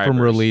stop subscribers you from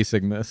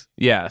releasing this.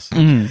 Yes.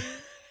 Mm.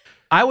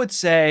 I would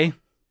say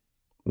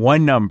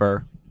one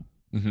number,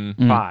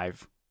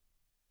 5.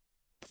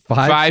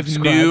 5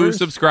 new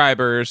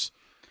subscribers.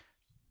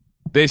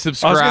 They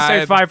subscribe. I was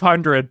gonna say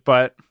 500,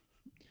 but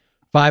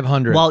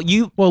 500. Well,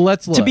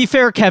 let's look. To be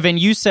fair, Kevin,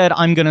 you said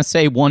I'm gonna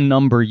say one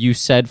number. You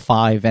said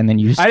 5, and then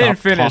you stopped I didn't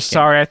finish. talking.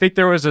 Sorry, I think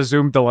there was a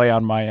Zoom delay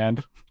on my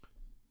end.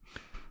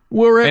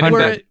 We're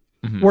at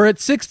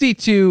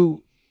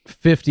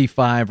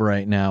 62.55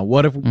 right now.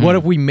 What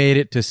if we made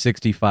it to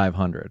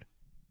 6,500?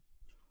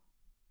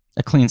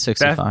 A clean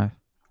 65.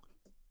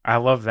 I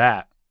love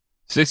that.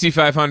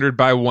 6,500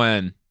 by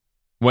when?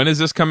 When is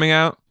this coming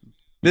out?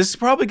 This is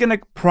probably gonna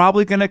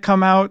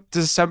come out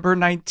December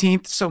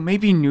 19th, so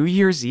maybe New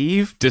Year's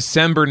Eve.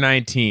 December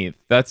 19th.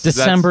 That's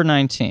December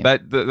 19th.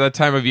 That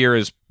time of year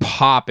is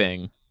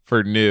popping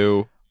for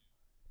new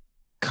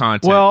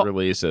content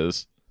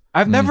releases.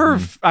 I've never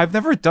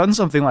done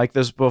something like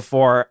this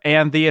before,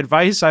 and the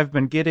advice I've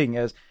been getting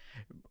is,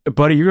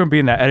 buddy, you're gonna be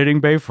in the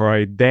editing bay for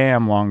a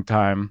damn long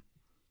time.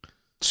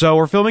 So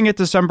we're filming it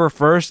December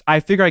 1st. I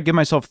figure I'd give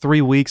myself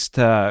 3 weeks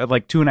to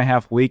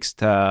 2.5 weeks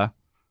to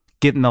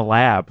get in the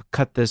lab,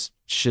 cut this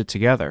shit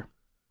together.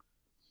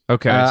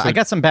 Okay. I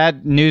got some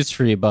bad news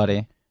for you,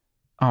 buddy.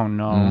 Oh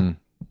no.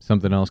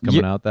 Something else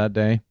coming out that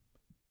day?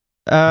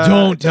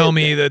 Don't tell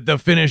me that the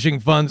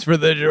finishing funds for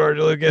the George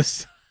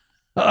Lucas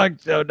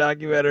show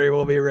documentary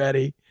will be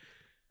ready.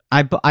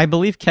 I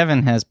believe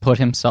Kevin has put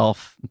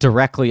himself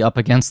directly up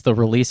against the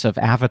release of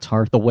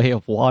Avatar: The Way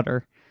of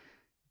Water.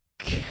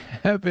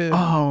 Kevin.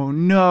 Oh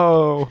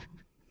no.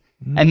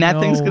 And that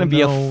thing's going to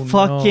be a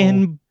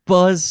fucking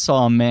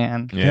buzzsaw,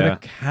 man. Yeah. Get a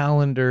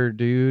calendar,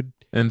 dude.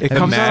 And it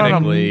comes out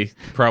on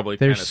probably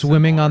they're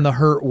swimming similar. on the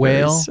hurt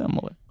whale. Very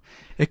similar.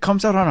 It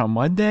comes out on a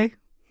Monday?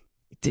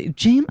 Big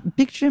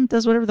Jim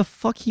does whatever the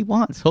fuck he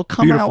wants. He'll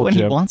come out when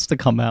he wants to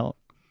come out.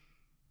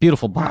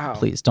 Beautiful Bob, Wow.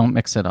 please don't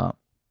mix it up.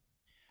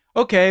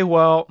 Okay,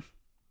 well,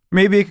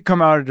 maybe it could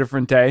come out a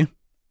different day.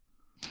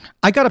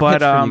 I got a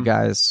pitch for you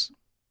guys.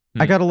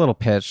 I got a little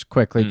pitch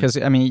quickly because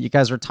you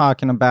guys were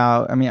talking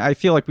about. I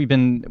feel like we've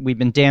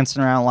been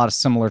dancing around a lot of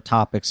similar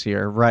topics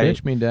here, right?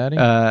 Pitch me, daddy.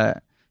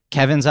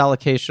 Kevin's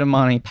allocation of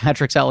money,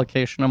 Patrick's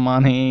allocation of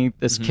money,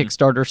 this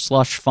Kickstarter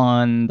slush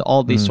fund,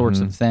 all these sorts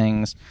of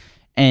things,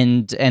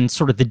 and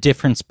sort of the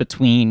difference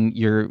between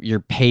your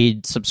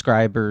paid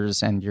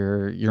subscribers and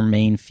your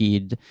main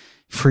feed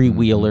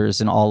freewheelers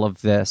and all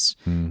of this.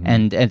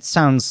 And it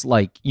sounds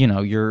like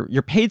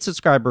your paid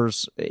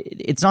subscribers,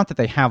 it's not that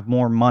they have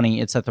more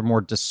money, it's that they're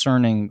more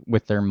discerning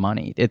with their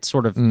money. It's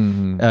sort of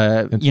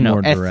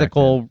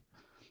ethical,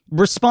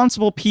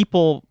 responsible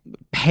people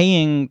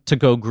paying to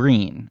go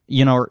green,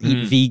 or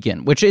eat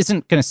vegan, which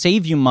isn't going to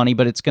save you money,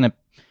 but it's going to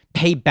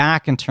pay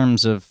back in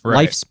terms of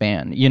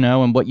lifespan,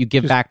 and what you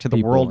give back to the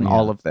world and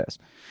all of this.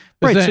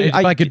 Right. So if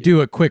I could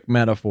do a quick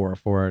metaphor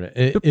for it,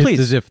 it's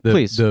as if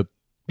the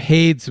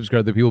paid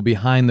subscriber, the people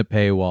behind the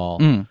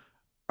paywall,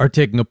 are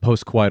taking a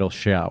postcoital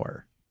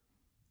shower.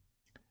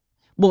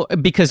 Well,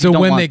 because so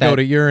when they go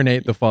to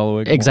urinate the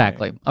following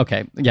exactly. morning.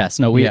 Okay. Yes.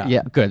 No.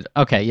 Yeah. Good.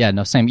 Okay. Yeah.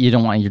 No. Same. You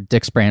don't want your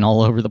dick spraying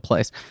all over the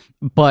place.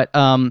 But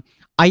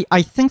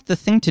I think the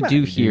thing to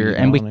do here,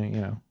 and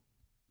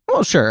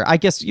well, sure. I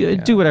guess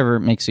do whatever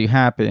makes you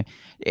happy.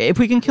 If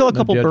we can kill a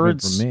couple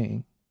birds, from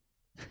me.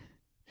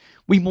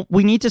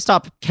 We need to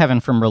stop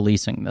Kevin from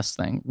releasing this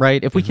thing,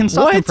 right? If we can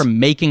stop him from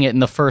making it in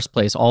the first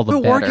place, all the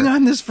better. We're working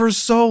on this for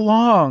so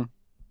long.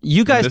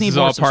 You guys need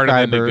more subscribers. This is all part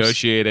of the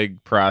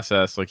negotiating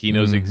process. Like he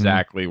knows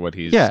exactly what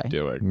he's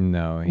doing.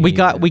 No, we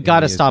got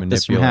to stop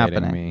this from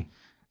happening.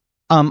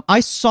 I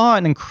saw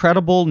an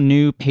incredible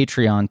new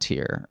Patreon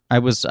tier. I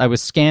was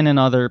scanning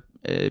other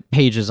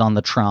pages on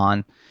the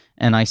Tron,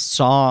 and I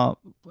saw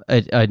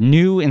a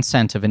new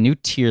incentive, a new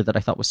tier that I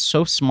thought was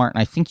so smart.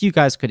 And I think you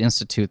guys could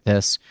institute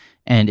this,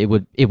 and it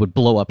would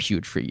blow up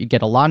huge for you. You'd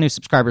get a lot of new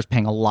subscribers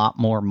paying a lot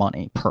more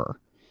money per.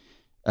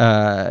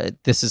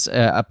 This is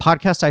a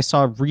podcast I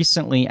saw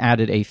recently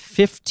added a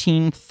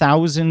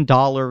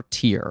 $15,000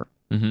 tier.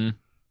 Mm-hmm.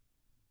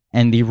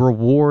 And the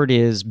reward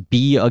is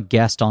be a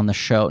guest on the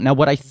show. Now,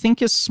 what I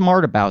think is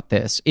smart about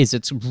this is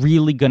it's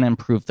really going to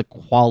improve the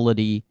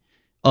quality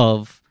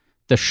of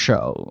the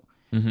show.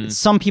 Mm-hmm.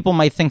 Some people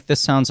might think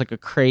this sounds like a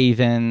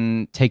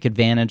craven, take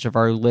advantage of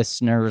our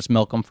listeners,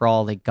 milk them for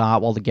all they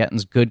got while the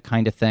getting's good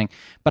kind of thing.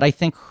 But I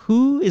think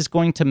who is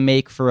going to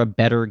make for a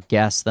better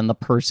guest than the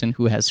person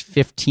who has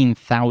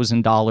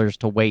 $15,000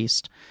 to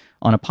waste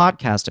on a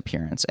podcast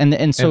appearance?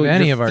 And so if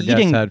any of our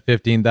guests had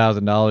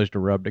 $15,000 to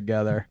rub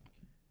together.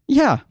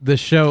 Yeah. The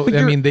show,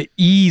 I mean, the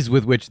ease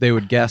with which they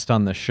would guest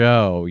on the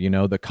show,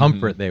 the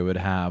comfort they would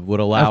have would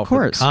allow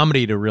for the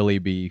comedy to really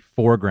be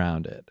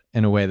foregrounded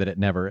in a way that it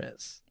never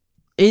is.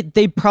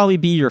 They'd probably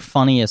be your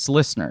funniest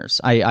listeners,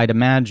 I'd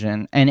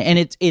imagine. And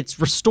it's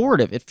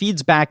restorative. It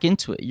feeds back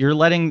into it. You're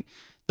letting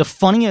the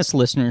funniest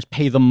listeners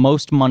pay the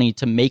most money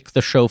to make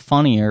the show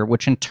funnier,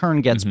 which in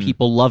turn gets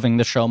people loving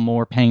the show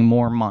more, paying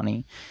more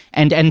money,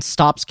 and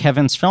stops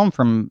Kevin's film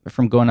from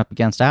going up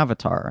against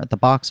Avatar at the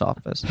box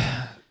office.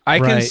 I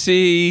can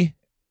see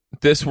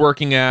this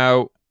working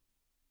out.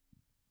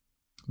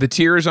 The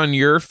tiers on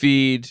your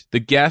feed, the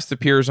guest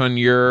appears on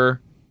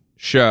your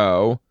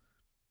show.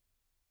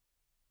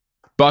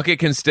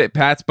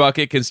 Pat's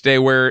bucket can stay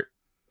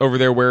over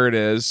there where it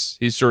is.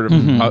 He's sort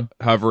of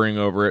hovering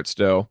over it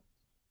still.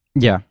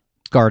 Yeah,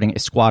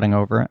 squatting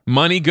over it.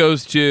 Money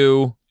goes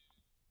to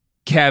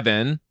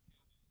Kevin.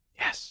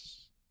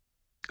 Yes.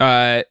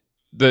 The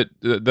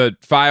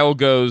file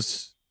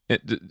goes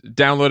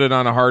downloaded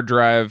on a hard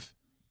drive.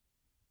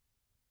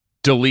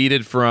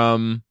 Deleted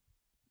from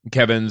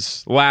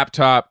Kevin's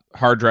laptop.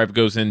 Hard drive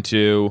goes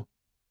into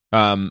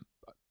a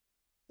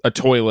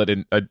toilet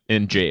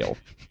in jail.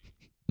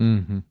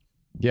 Mm-hmm.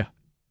 Yeah.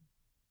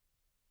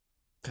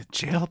 The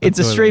jail. It's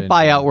a straight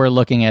buyout we're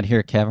looking at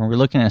here, Kevin. We're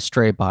looking at a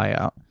straight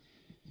buyout.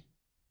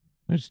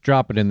 Just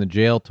drop it in the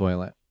jail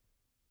toilet.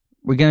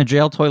 We're gonna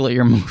jail toilet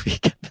your movie,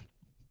 Kevin.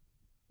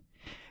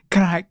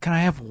 Can I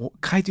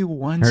do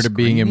one? Heard of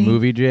being in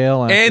movie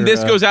jail, and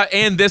this goes out,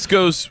 and this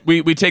goes.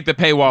 We take the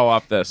paywall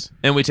off this,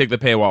 and we take the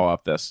paywall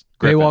off this.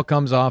 Griffin. Paywall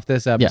comes off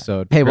this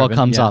episode. Yeah, paywall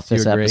comes off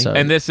this episode,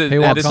 and this is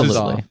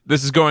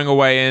this is going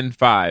away in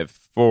 5,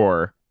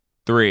 4,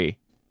 3,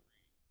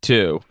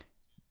 2.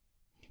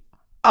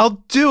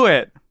 I'll do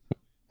it.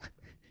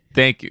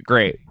 Thank you.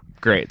 Great.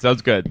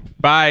 Sounds good.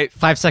 Bye.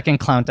 5-second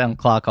countdown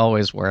clock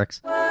always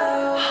works.